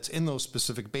food that's in those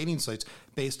specific baiting sites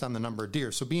based on the number of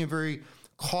deer. So being very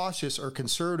cautious or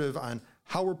conservative on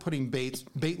how we're putting bait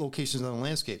locations on the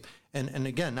landscape, and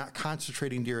again, not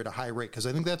concentrating deer at a high rate, because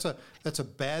I think that's a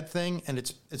bad thing, and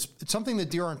it's something that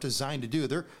deer aren't designed to do.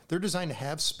 They're designed to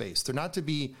have space. They're not to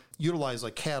be utilized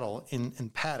like cattle in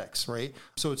paddocks, right?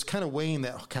 So it's kind of weighing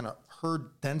that kind of herd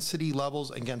density levels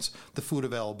against the food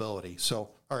availability. So,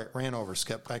 all right, ran over.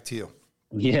 Skip, back to you.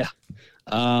 Yeah,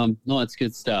 no, it's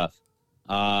good stuff,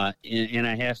 and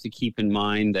I have to keep in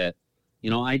mind that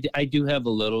I do have a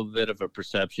little bit of a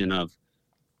perception of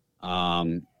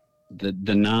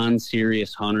the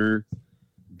non-serious hunter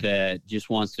that just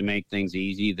wants to make things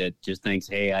easy, that just thinks,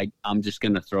 hey, I'm just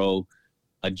going to throw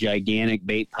a gigantic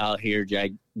bait pile here,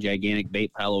 gigantic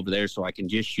bait pile over there so I can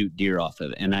just shoot deer off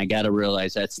of it. And I got to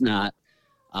realize that's not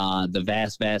the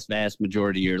vast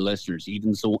majority of your listeners.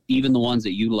 Even the ones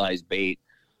that utilize bait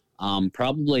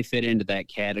probably fit into that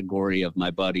category of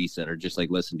my buddies that are just like,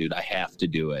 listen, dude, I have to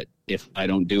do it. If I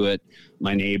don't do it,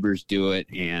 my neighbors do it,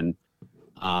 and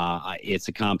it's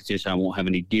a competition. I won't have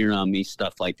any deer on me,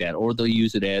 stuff like that. Or they'll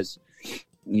use it as,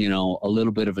 a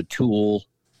little bit of a tool,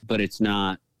 but it's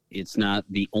not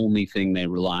the only thing they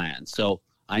rely on. So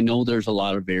I know there's a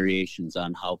lot of variations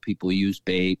on how people use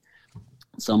bait.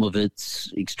 Some of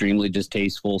it's extremely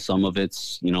distasteful. Some of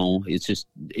it's,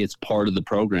 it's part of the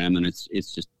program, and it's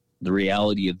just the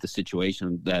reality of the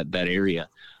situation, that area.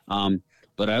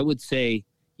 But I would say,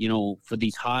 for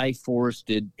these high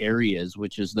forested areas,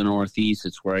 which is the Northeast,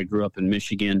 it's where I grew up in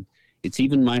Michigan. It's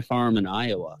even my farm in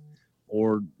Iowa,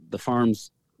 or the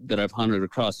farms that I've hunted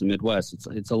across the Midwest.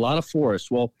 It's a lot of forest.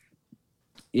 Well,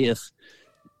 if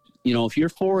if your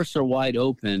forests are wide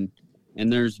open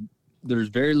and there's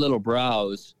very little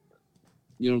browse,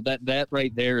 that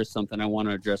right there is something I want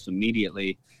to address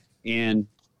immediately. And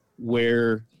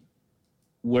where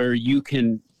you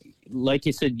can, like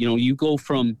I said, you go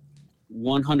from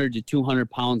 100 to 200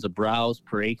 pounds of browse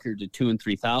per acre to 2,000 and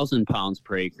 3,000 pounds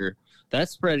per acre.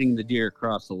 That's spreading the deer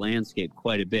across the landscape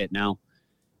quite a bit. Now,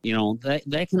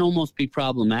 that can almost be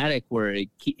problematic where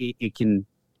it can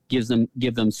give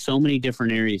them so many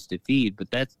different areas to feed, but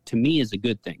that to me is a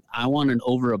good thing. I want an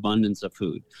overabundance of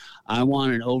food. I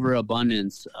want an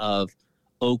overabundance of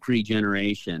oak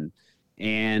regeneration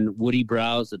and woody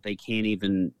browse that they can't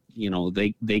even,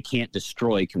 they can't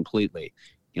destroy completely.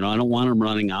 I don't want them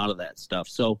running out of that stuff.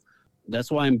 So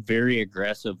that's why I'm very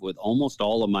aggressive with almost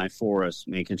all of my forests,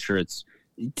 making sure it's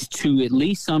to at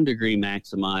least some degree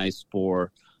maximized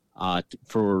for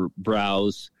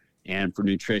browse and for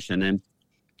nutrition. And,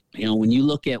 when you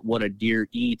look at what a deer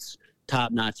eats,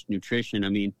 top-notch nutrition, I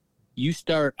mean, you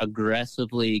start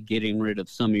aggressively getting rid of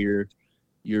some of your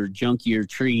junkier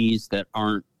trees that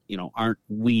aren't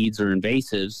weeds or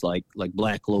invasives like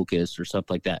black locust or stuff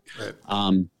like that. Right.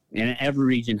 And every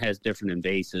region has different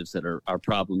invasives that are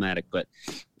problematic. But,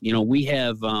 we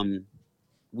have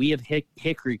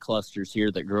hickory clusters here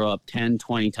that grow up 10,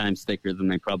 20 times thicker than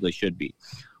they probably should be.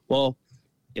 Well,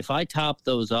 if I top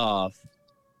those off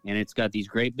and it's got these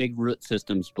great big root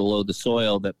systems below the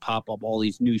soil that pop up all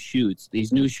these new shoots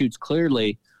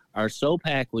clearly are so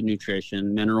packed with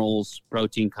nutrition, minerals,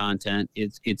 protein content.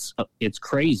 It's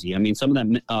crazy. I mean, some of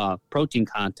that protein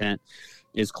content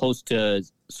is close to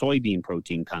soybean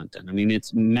protein content. I mean,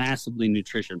 it's massively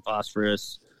nutrition,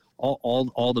 phosphorus,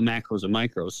 all the macros and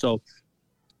micros. So,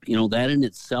 that in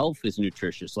itself is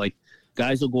nutritious. Like,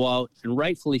 guys will go out, and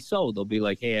rightfully so, they'll be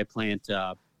like, hey, I plant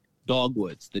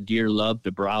dogwoods. The deer love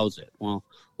to browse it. Well,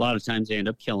 a lot of times they end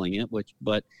up killing it,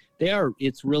 but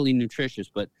it's really nutritious.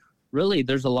 But really,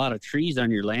 there's a lot of trees on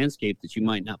your landscape that you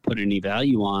might not put any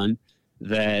value on,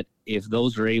 that if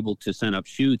those are able to send up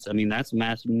shoots, I mean, that's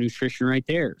massive nutrition right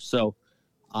there. So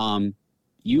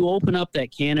you open up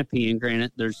that canopy, and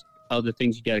granted, there's other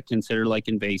things you got to consider, like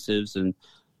invasives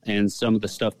and some of the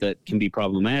stuff that can be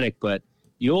problematic, but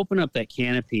you open up that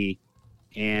canopy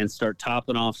and start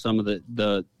topping off some of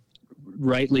the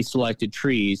rightly selected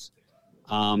trees,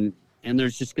 and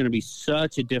there's just going to be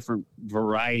such a different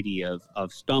variety of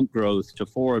stump growth to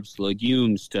forbs,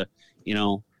 legumes, to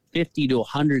 50 to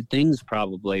 100 things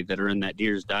probably that are in that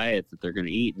deer's diet that they're going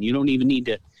to eat. And you don't even need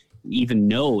to even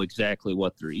know exactly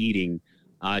what they're eating.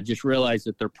 Just realize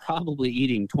that they're probably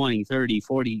eating 20, 30,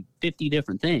 40, 50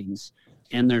 different things.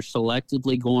 And they're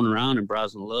selectively going around and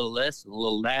browsing a little this and a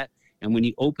little that. And when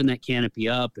you open that canopy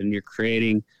up and you're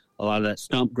creating a lot of that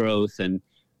stump growth and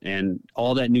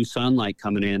all that new sunlight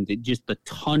coming in, just the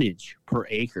tonnage per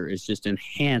acre is just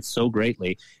enhanced so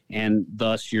greatly. And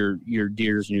thus your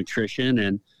deer's nutrition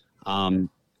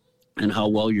and how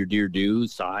well your deer do,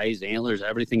 size, antlers,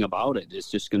 everything about it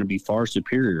is just going to be far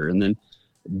superior. And then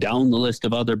down the list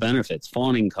of other benefits,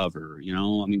 fawning cover,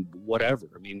 whatever.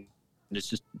 I mean, it's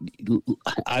just,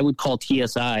 I would call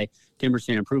TSI, timber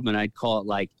stand improvement, I'd call it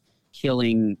like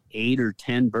killing 8 or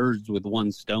 10 birds with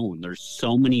one stone. There's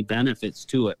so many benefits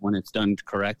to it when it's done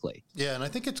correctly. Yeah, and I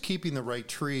think it's keeping the right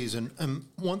trees. And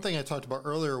one thing I talked about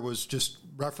earlier was just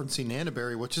referencing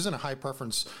nannyberry, which isn't a high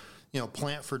preference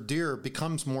plant for deer,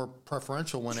 becomes more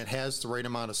preferential when it has the right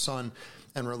amount of sun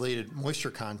and related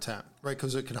moisture content, right?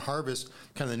 Because it can harvest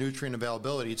kind of the nutrient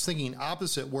availability. It's thinking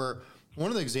opposite, where one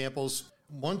of the examples,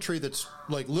 one tree that's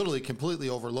like literally completely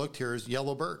overlooked here is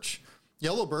yellow birch.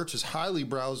 Yellow birch is highly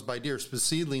browsed by deer,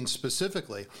 seedlings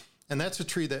specifically, and that's a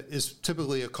tree that is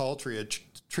typically a cull tree, a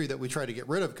tree that we try to get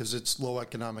rid of because it's low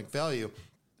economic value.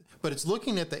 But it's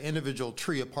looking at the individual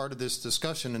tree, a part of this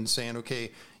discussion, and saying,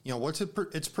 okay, what's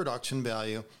its production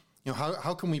value?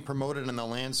 How can we promote it in the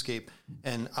landscape?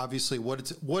 And obviously,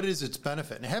 what is its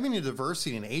benefit? And having a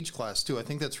diversity in age class too, I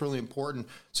think that's really important.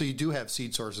 So you do have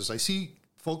seed sources. I see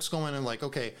folks going in like,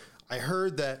 okay, I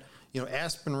heard that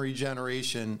aspen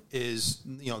regeneration is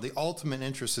the ultimate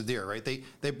interest of deer, right?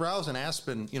 They browse an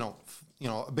aspen,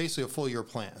 basically a full year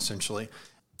plant essentially.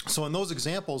 So in those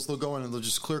examples, they'll go in and they'll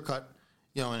just clear cut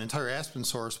an entire aspen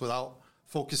source without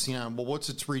focusing on, well, what's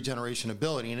its regeneration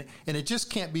ability? And it just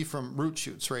can't be from root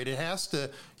shoots, right? You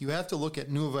have to look at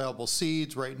new available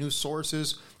seeds, right? New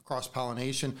sources,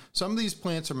 cross-pollination. Some of these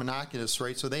plants are monoculous,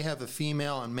 right? So they have a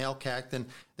female and male cactus.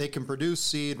 They can produce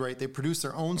seed, right? They produce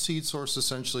their own seed source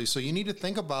essentially. So you need to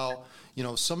think about,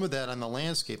 some of that on the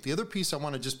landscape. The other piece I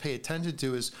want to just pay attention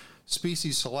to is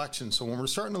species selection. So when we're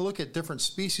starting to look at different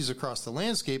species across the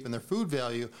landscape and their food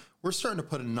value, we're starting to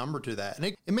put a number to that. And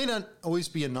it may not always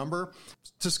be a number.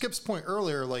 To Skip's point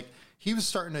earlier, like he was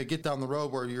starting to get down the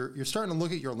road where you're starting to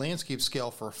look at your landscape scale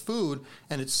for food,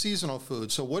 and it's seasonal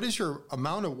food. So what is your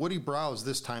amount of woody browse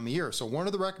this time of year? So one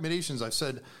of the recommendations I've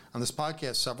said on this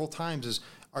podcast several times is,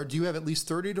 do you have at least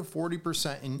 30 to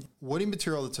 40% in woody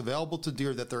material that's available to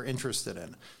deer that they're interested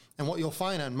in? And what you'll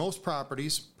find on most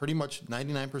properties, pretty much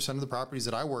 99% of the properties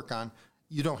that I work on,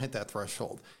 you don't hit that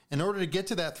threshold. In order to get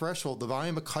to that threshold, the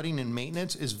volume of cutting and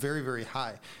maintenance is very, very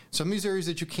high. Some of these areas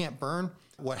that you can't burn,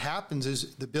 what happens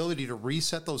is the ability to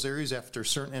reset those areas after a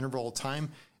certain interval of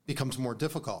time becomes more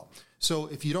difficult. So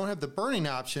if you don't have the burning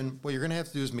option, what you're going to have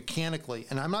to do is mechanically,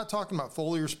 and I'm not talking about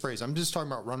foliar sprays, I'm just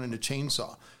talking about running a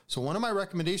chainsaw. So one of my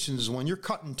recommendations is when you're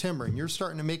cutting timber and you're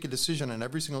starting to make a decision on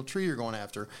every single tree you're going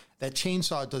after, that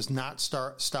chainsaw does not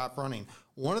stop running.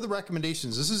 One of the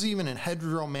recommendations, this is even in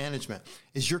hedgerow management,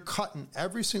 is you're cutting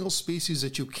every single species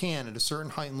that you can at a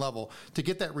certain height and level to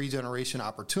get that regeneration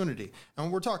opportunity.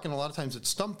 And we're talking a lot of times it's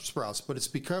stump sprouts, but it's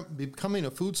becoming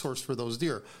a food source for those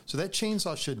deer. So that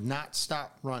chainsaw should not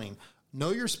stop running.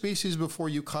 Know your species before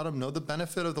you cut them. Know the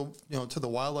benefit of to the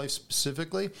wildlife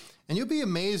specifically, and you'll be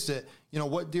amazed at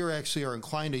what deer actually are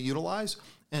inclined to utilize.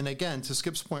 And again, to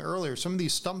Skip's point earlier, some of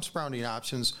these stump sprouting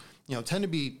options tend to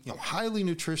be highly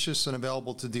nutritious and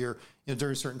available to deer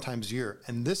during certain times of year.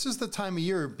 And this is the time of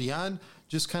year beyond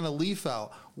just kind of leaf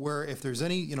out where if there's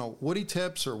any woody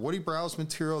tips or woody browse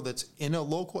material that's in a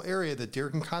local area that deer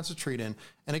can concentrate in.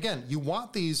 And again, you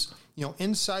want these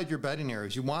inside your bedding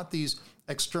areas. You want these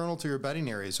external to your bedding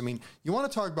areas. I mean, you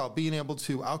want to talk about being able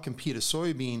to outcompete a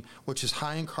soybean, which is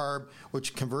high in carb,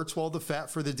 which converts well the fat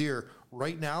for the deer.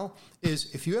 Right now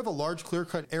is if you have a large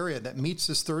clear-cut area that meets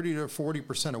this 30 to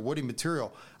 40% of woody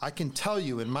material, I can tell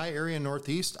you in my area in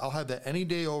Northeast, I'll have that any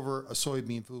day over a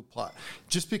soybean food plot.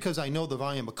 Just because I know the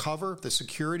volume of cover, the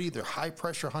security, the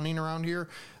high-pressure hunting around here,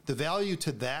 the value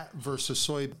to that versus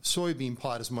soybean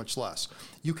plot is much less.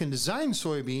 You can design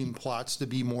soybean plots to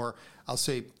be more, I'll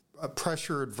say,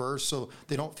 pressure adverse, so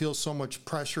they don't feel so much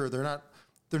pressure. They're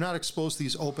not exposed to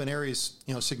these open areas,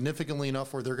 significantly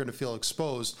enough where they're going to feel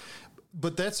exposed.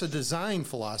 But that's a design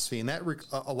philosophy, and that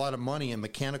a lot of money and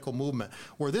mechanical movement.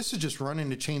 Where this is just running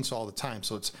the chainsaw all the time,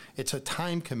 so it's a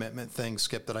time commitment thing,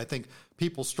 Skip, that I think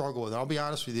people struggle with. And I'll be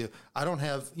honest with you, I don't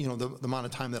have the amount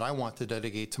of time that I want to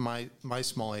dedicate to my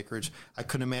small acreage. I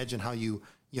couldn't imagine how you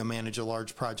manage a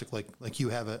large project like you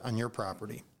have it on your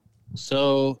property.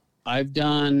 So I've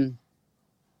done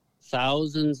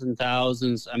thousands and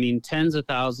thousands, tens of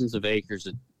thousands of acres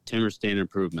of timber stand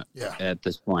improvement at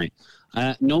this point.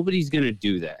 Nobody's going to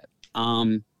do that.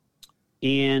 And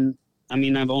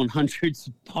I've owned hundreds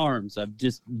of farms. I've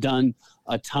just done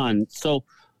a ton. So,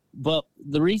 but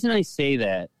the reason I say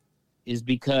that is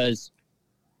because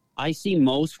I see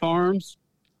most farms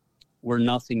where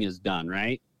nothing is done,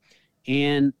 right?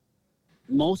 And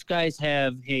most guys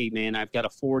have, hey man, I've got a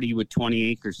 40 with 20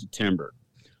 acres of timber,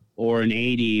 or an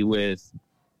 80 with,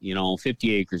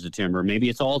 50 acres of timber. Maybe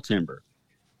it's all timber.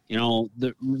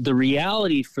 The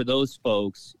reality for those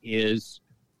folks is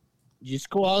just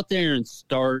go out there and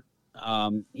start,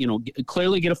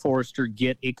 clearly get a forester,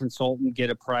 get a consultant, get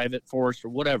a private forester,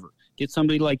 whatever. Get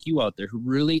somebody like you out there who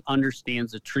really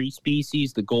understands the tree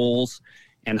species, the goals,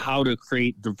 and how to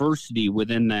create diversity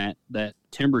within that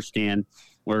timber stand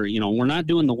where, we're not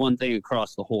doing the one thing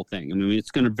across the whole thing. It's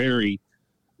going to vary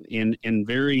in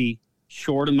very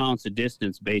short amounts of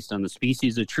distance based on the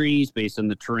species of trees, based on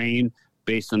the terrain,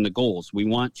 based on the goals. We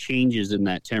want changes in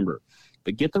that timber.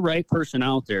 But get the right person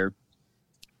out there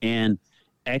and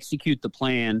execute the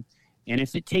plan. And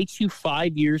if it takes you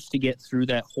 5 years to get through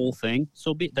that whole thing,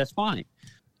 that's fine.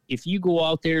 If you go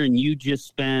out there and you just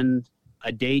spend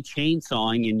a day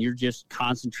chainsawing and you're just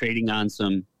concentrating on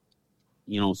some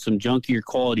junkier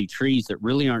quality trees that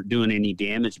really aren't doing any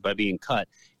damage by being cut,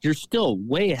 you're still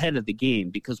way ahead of the game,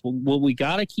 because what we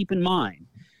got to keep in mind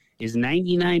is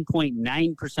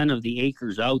 99.9% of the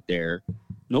acres out there,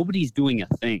 nobody's doing a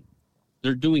thing.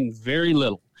 They're doing very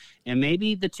little. And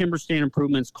maybe the timber stand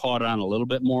improvements caught on a little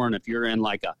bit more. And if you're in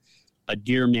like a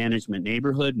deer management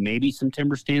neighborhood, maybe some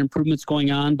timber stand improvements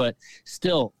going on. But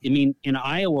still, in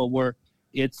Iowa, where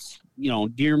it's,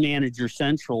 deer manager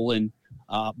central and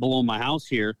below my house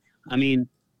here,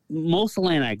 most of the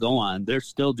land I go on, they're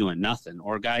still doing nothing.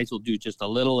 Or guys will do just a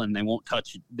little and they won't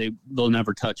touch it. They'll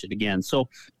never touch it again. So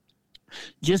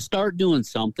just start doing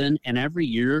something. And every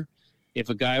year, if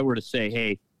a guy were to say,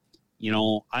 hey,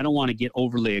 I don't want to get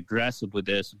overly aggressive with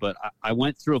this, but I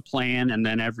went through a plan, and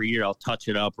then every year I'll touch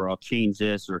it up, or I'll change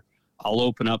this, or I'll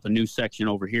open up a new section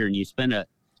over here. And you spend a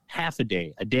half a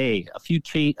day, a few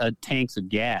tanks of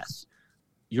gas,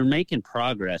 you're making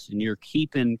progress and you're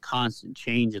keeping constant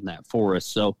change in that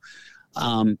forest. So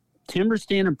timber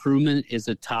stand improvement is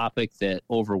a topic that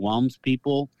overwhelms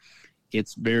people.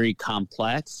 It's very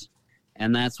complex.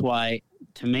 And that's why,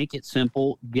 to make it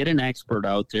simple, get an expert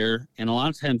out there. And a lot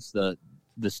of times the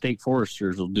state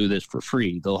foresters will do this for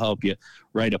free. They'll help you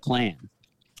write a plan.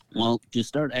 Well, just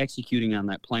start executing on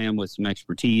that plan with some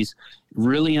expertise.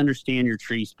 Really understand your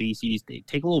tree species.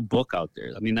 Take a little book out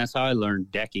there. I mean, that's how I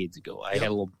learned decades ago. I had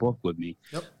a little book with me.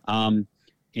 Yep. And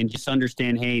just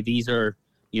understand, hey, these are,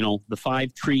 the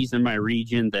 5 trees in my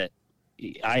region that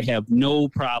I have no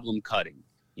problem cutting.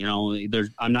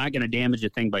 I'm not going to damage a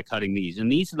thing by cutting these. And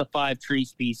these are the 5 tree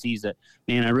species that,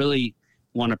 man, I really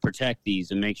want to protect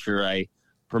these and make sure I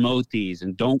promote these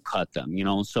and don't cut them,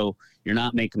 so you're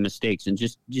not making mistakes, and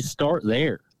just start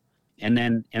there. And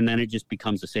then it just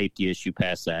becomes a safety issue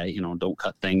past that. Don't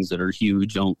cut things that are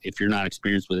huge. If you're not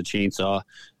experienced with a chainsaw,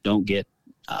 don't get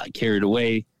carried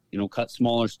away. Cut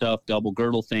smaller stuff, double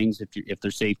girdle things. If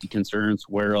there's safety concerns,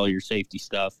 wear all your safety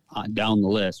stuff down the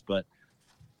list. But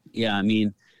yeah, I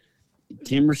mean,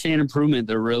 timber stand improvement,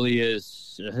 there really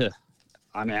is.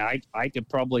 I could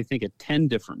probably think of 10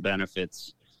 different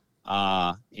benefits.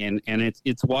 And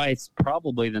it's why it's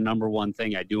probably the number one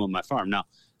thing I do on my farm. Now,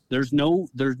 there's no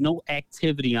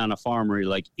activity on a farm where you're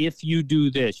like, if you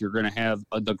do this, you're going to have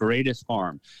the greatest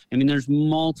farm. I mean, there's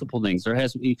multiple things. There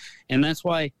has to be, and that's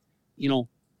why,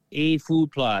 a food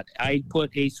plot, I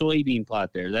put a soybean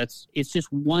plot there. It's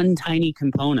just one tiny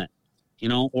component,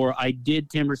 or I did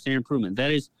timber stand improvement.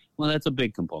 That's a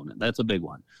big component. That's a big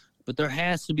one. But there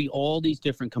has to be all these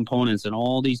different components and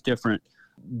all these different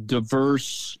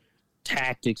diverse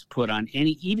tactics put on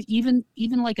even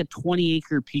like a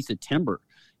 20-acre piece of timber.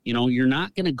 You're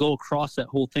not going to go across that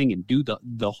whole thing and do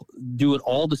it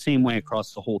all the same way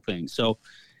across the whole thing. So,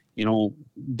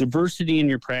 diversity in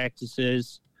your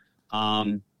practices,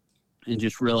 and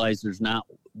just realize there's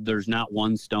not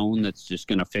one stone that's just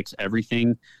going to fix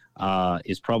everything,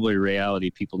 is probably a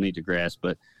reality people need to grasp.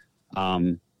 But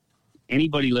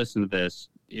anybody listening to this,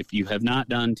 if you have not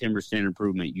done timber stand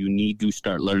improvement, you need to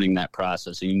start learning that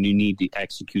process, and you need to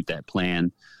execute that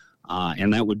plan.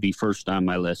 And that would be first on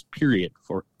my list, period,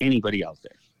 for anybody out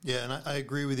there. Yeah, and I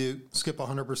agree with you, Skip,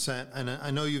 100%. And I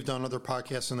know you've done other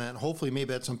podcasts on that. And hopefully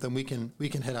maybe that's something we can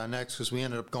hit on next, because we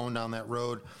ended up going down that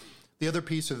road. The other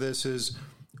piece of this is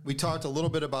we talked a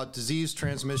little bit about disease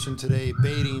transmission today,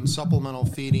 baiting, supplemental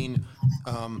feeding.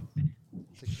 I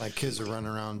think my kids are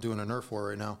running around doing a Nerf war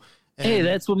right now. Hey,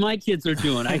 that's what my kids are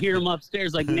doing. I hear them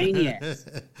upstairs like maniacs.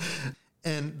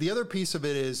 And the other piece of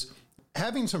it is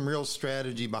having some real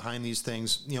strategy behind these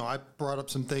things. I brought up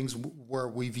some things where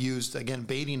we've used, again,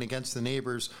 baiting against the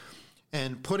neighbors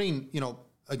and putting,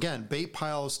 again, bait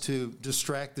piles to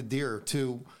distract the deer,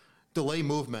 to delay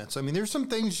movements. I mean, there's some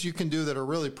things you can do that are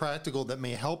really practical that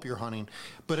may help your hunting.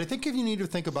 But I think if you need to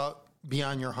think about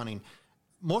beyond your hunting,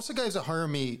 most of the guys that hire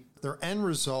me, their end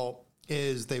result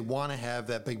is they want to have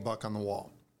that big buck on the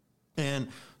wall. And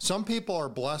some people are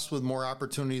blessed with more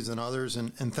opportunities than others,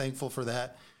 and thankful for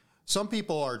that. Some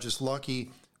people are just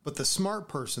lucky, but the smart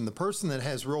person, the person that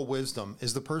has real wisdom,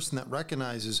 is the person that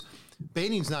recognizes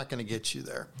baiting's not going to get you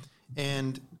there.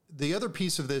 And the other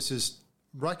piece of this is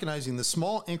recognizing the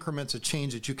small increments of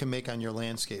change that you can make on your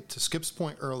landscape. To Skip's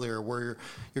point earlier, where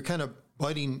you're kind of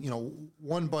biting,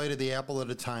 one bite of the apple at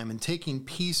a time and taking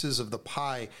pieces of the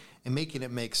pie and making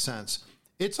it make sense.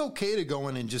 It's okay to go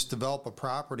in and just develop a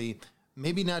property,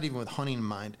 maybe not even with hunting in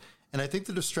mind. And I think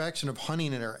the distraction of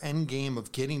hunting and our end game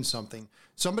of getting something.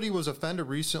 Somebody was offended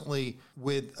recently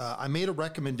with, I made a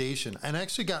recommendation, and I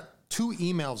actually got 2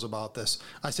 emails about this.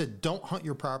 I said, don't hunt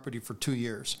your property for 2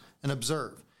 years and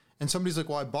observe. And somebody's like,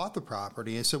 well, I bought the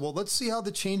property. I said, well, let's see how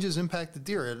the changes impact the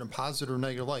deer in a positive or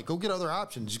negative light. Go get other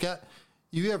options.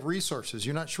 You have resources.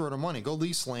 You're not short of money. Go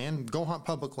lease land. Go hunt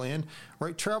public land.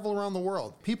 Right? Travel around the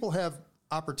world. People have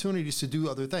opportunities to do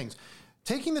other things.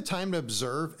 Taking the time to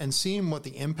observe and seeing what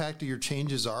the impact of your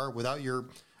changes are without your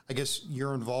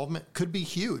involvement could be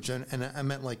huge. And I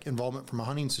meant like involvement from a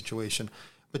hunting situation.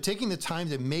 But taking the time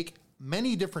to make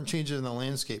many different changes in the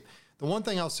landscape. The one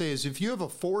thing I'll say is if you have a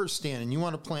forest stand and you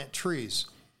want to plant trees,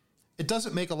 it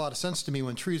doesn't make a lot of sense to me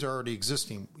when trees are already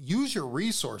existing. Use your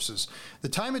resources. The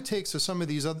time it takes for some of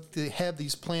these to have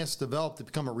these plants develop to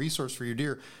become a resource for your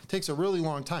deer takes a really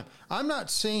long time. I'm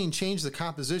not saying change the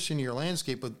composition of your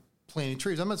landscape with planting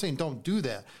trees. I'm not saying don't do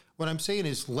that. What I'm saying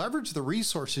is leverage the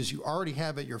resources you already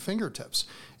have at your fingertips.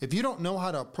 If you don't know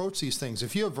how to approach these things,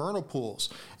 if you have vernal pools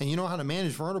and you know how to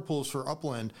manage vernal pools for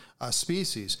upland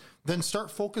species, then start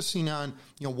focusing on,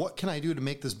 what can I do to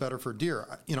make this better for deer?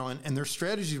 And there's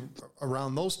strategy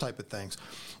around those type of things.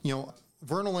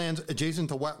 Vernal lands adjacent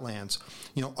to wetlands,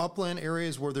 upland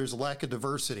areas where there's a lack of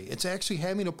diversity. It's actually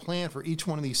having a plan for each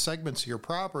one of these segments of your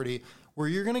property where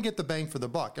you're going to get the bang for the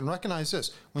buck. And recognize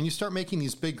this, when you start making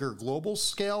these bigger global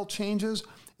scale changes,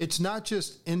 it's not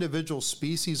just individual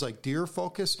species like deer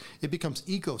focus, it becomes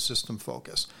ecosystem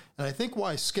focus. And I think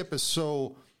why Skip is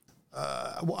so,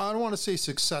 I don't want to say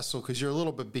successful because you're a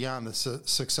little bit beyond the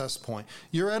success point.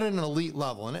 You're at an elite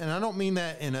level. And I don't mean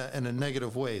that in a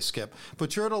negative way, Skip,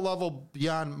 but you're at a level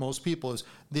beyond most people is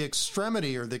the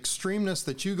extremity or the extremeness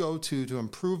that you go to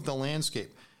improve the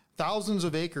landscape. Thousands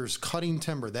of acres cutting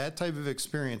timber, that type of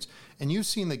experience. And you've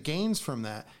seen the gains from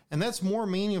that. And that's more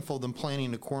meaningful than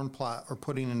planting a corn plot or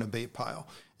putting in a bait pile.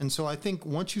 And so I think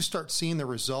once you start seeing the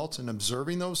results and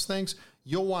observing those things,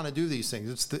 you'll want to do these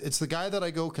things. It's the guy that I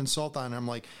go consult on. And I'm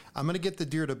like, I'm going to get the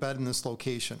deer to bed in this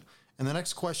location. And the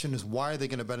next question is, why are they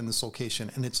going to bed in this location?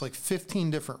 And it's like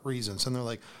 15 different reasons. And they're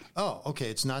like, oh,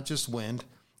 okay, it's not just wind.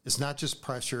 It's not just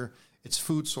pressure. It's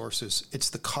food sources. It's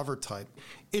the cover type.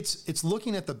 It's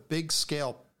looking at the big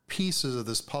scale pieces of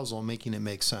this puzzle and making it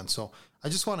make sense. So I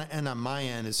just want to end on my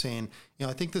end as saying,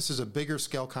 I think this is a bigger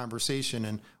scale conversation,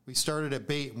 and we started at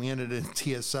bait and we ended at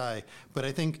TSI. But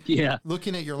I think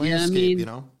looking at your landscape,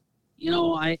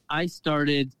 I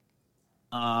started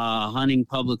hunting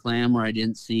public land where I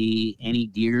didn't see any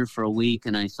deer for a week,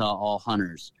 and I saw all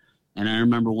hunters. And I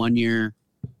remember one year,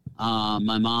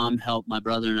 my mom helped my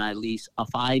brother and I lease a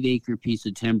 5-acre piece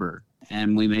of timber,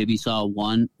 and we maybe saw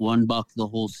one buck the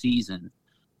whole season.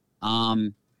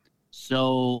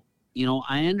 So,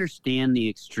 I understand the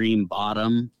extreme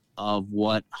bottom of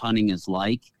what hunting is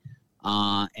like,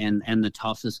 and the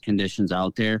toughest conditions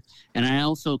out there. And I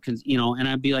also and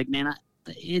I'd be like, man,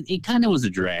 it kind of was a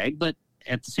drag, but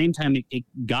at the same time, it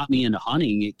got me into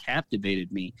hunting. It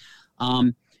captivated me.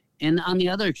 And on the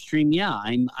other extreme,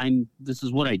 this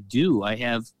is what I do.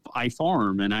 I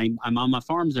farm, and I'm on my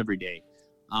farms every day.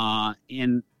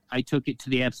 And I took it to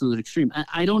the absolute extreme.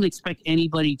 I don't expect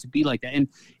anybody to be like that.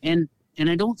 And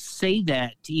I don't say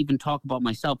that to even talk about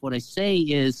myself. What I say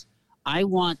is I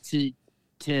want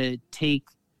to take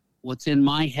what's in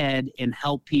my head and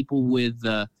help people with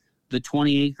the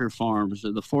 20-acre farms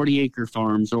or the 40-acre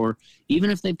farms, or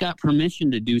even if they've got permission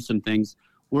to do some things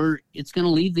where it's going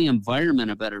to leave the environment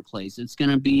a better place. It's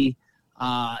going to be,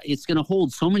 it's going to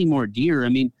hold so many more deer. I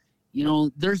mean,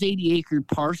 there's 80-acre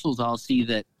parcels I'll see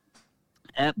that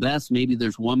at best, maybe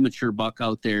there's one mature buck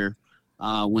out there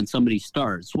when somebody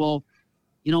starts. Well,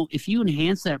 if you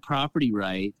enhance that property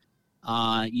right,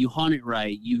 you hunt it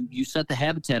right, you set the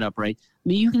habitat up right. I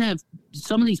mean, you can have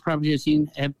some of these properties, you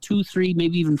can have 2, 3,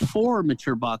 maybe even 4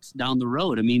 mature bucks down the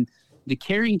road. I mean, the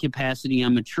carrying capacity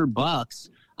on mature bucks,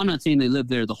 I'm not saying they live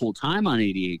there the whole time on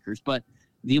 80 acres, but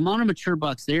the amount of mature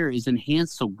bucks there is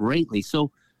enhanced so greatly.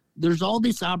 So there's all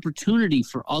this opportunity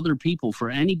for other people,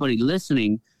 for anybody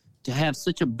listening, to have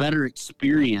such a better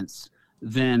experience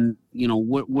than,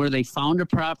 where they found a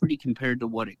property compared to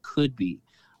what it could be.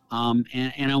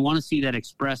 And I want to see that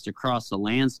expressed across the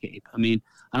landscape. I mean,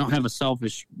 I don't have a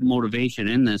selfish motivation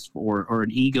in this or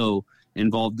an ego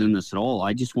involved in this at all.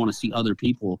 I just want to see other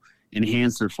people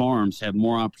enhance their farms, have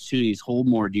more opportunities, hold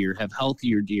more deer, have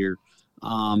healthier deer,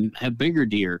 have bigger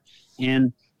deer.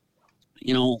 And,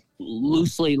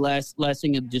 loosely, last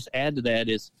thing I'd just add to that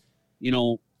is,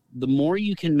 the more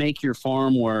you can make your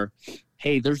farm where,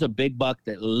 hey, there's a big buck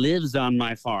that lives on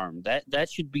my farm, that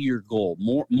should be your goal.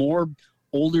 More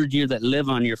older deer that live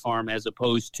on your farm, as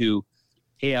opposed to,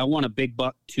 hey, I want a big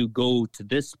buck to go to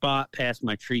this spot past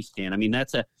my tree stand. I mean,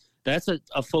 that's a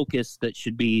focus that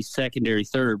should be secondary,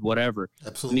 third, whatever.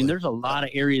 Absolutely. I mean, there's a lot of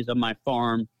areas of my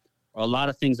farm, or a lot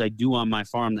of things I do on my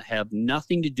farm that have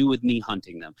nothing to do with me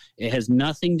hunting them. It has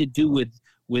nothing to do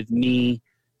with me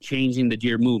changing the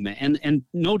deer movement. And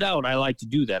no doubt I like to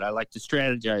do that. I like to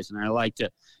strategize, and I like to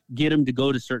get them to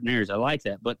go to certain areas. I like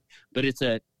that. But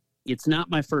it's not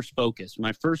my first focus.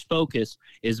 My first focus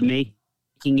is making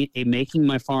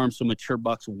my farm so mature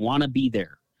bucks want to be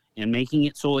there, and making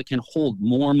it so it can hold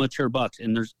more mature bucks.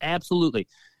 And there's absolutely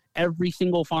every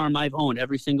single farm I've owned,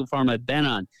 every single farm I've been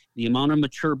on, the amount of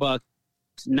mature bucks,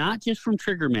 not just from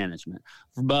trigger management,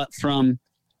 but from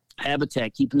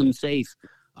habitat, keeping them safe,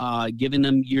 giving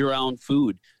them year-round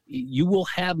food. You will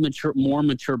have more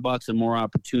mature bucks and more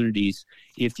opportunities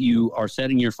if you are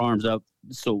setting your farms up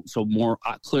so more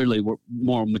clearly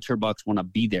more mature bucks want to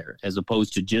be there, as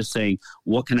opposed to just saying,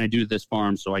 what can I do to this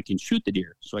farm so I can shoot the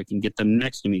deer, so I can get them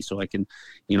next to me, so I can,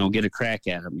 get a crack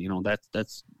at them.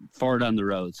 That's far down the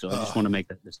road. So I just want to make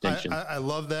that distinction. I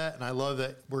love that, and I love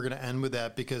that we're going to end with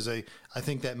that, because I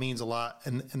think that means a lot,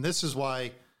 and this is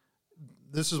why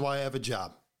I have a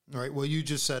job. All right. What you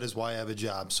just said is why I have a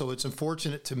job. So it's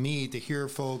unfortunate to me to hear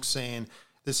folks saying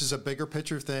this is a bigger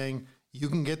picture thing. You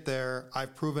can get there.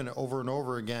 I've proven it over and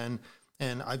over again.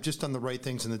 And I've just done the right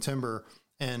things in the timber.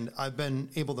 And I've been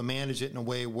able to manage it in a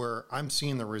way where I'm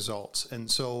seeing the results.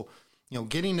 And so,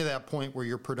 getting to that point where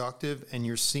you're productive and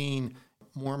you're seeing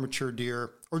more mature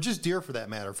deer, or just deer for that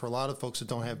matter, for a lot of folks that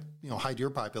don't have, high deer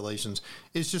populations,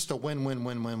 is just a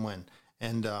win-win-win-win-win.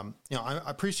 And, I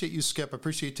appreciate you, Skip. I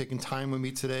appreciate you taking time with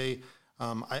me today.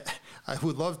 I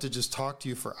would love to just talk to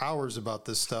you for hours about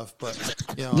this stuff, but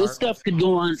this stuff could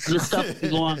go on. This stuff could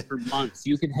go on for months.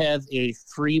 You could have a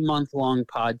 3-month-long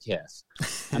podcast.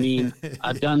 I mean,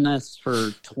 I've done this for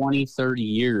 20, 30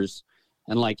 years.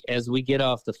 And as we get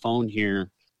off the phone here,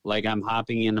 I'm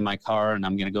hopping into my car and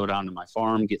I'm going to go down to my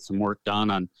farm, get some work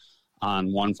done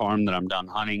on one farm that I'm done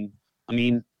hunting. I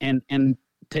mean, and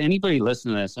to anybody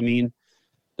listening to this, I mean,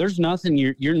 there's nothing,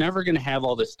 you're never going to have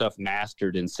all this stuff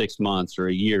mastered in 6 months or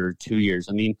a year or 2 years.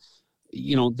 I mean,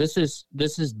 this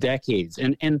is decades,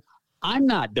 and I'm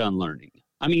not done learning.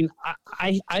 I mean,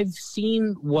 I've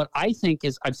seen what I think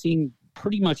is, I've seen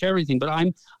pretty much everything, but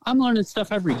I'm learning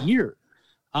stuff every year.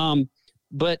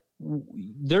 But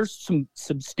there's some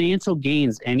substantial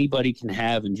gains anybody can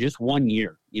have in just 1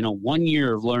 year. 1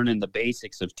 year of learning the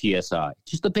basics of TSI,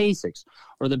 just the basics,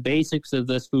 or the basics of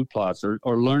this food plots,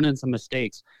 or learning some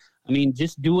mistakes. I mean,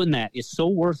 just doing that is so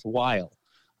worthwhile.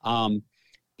 And,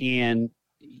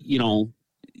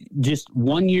 just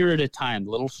 1 year at a time,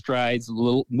 little strides,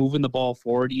 little moving the ball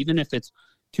forward, even if it's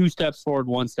 2 steps forward,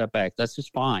 1 step back, that's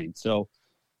just fine. So,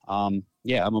 I'm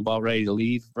about ready to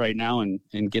leave right now and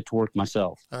get to work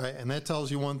myself. All right. And that tells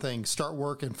you one thing: start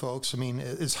working, folks. I mean,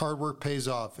 it's hard work pays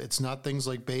off. It's not things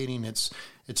like baiting. It's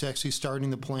actually starting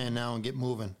the plan now and get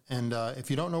moving. And if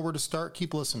you don't know where to start,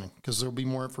 keep listening, because there'll be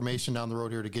more information down the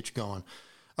road here to get you going.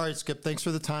 All right, Skip, thanks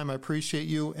for the time. I appreciate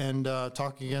you, and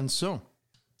talk again soon.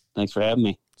 Thanks for having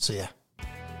me. See ya.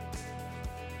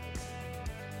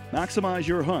 Maximize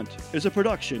Your Hunt is a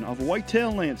production of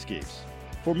Whitetail Landscapes.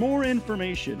 For more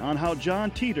information on how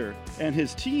John Teeter and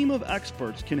his team of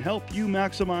experts can help you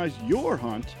maximize your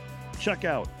hunt, check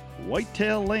out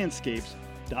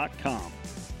whitetaillandscapes.com.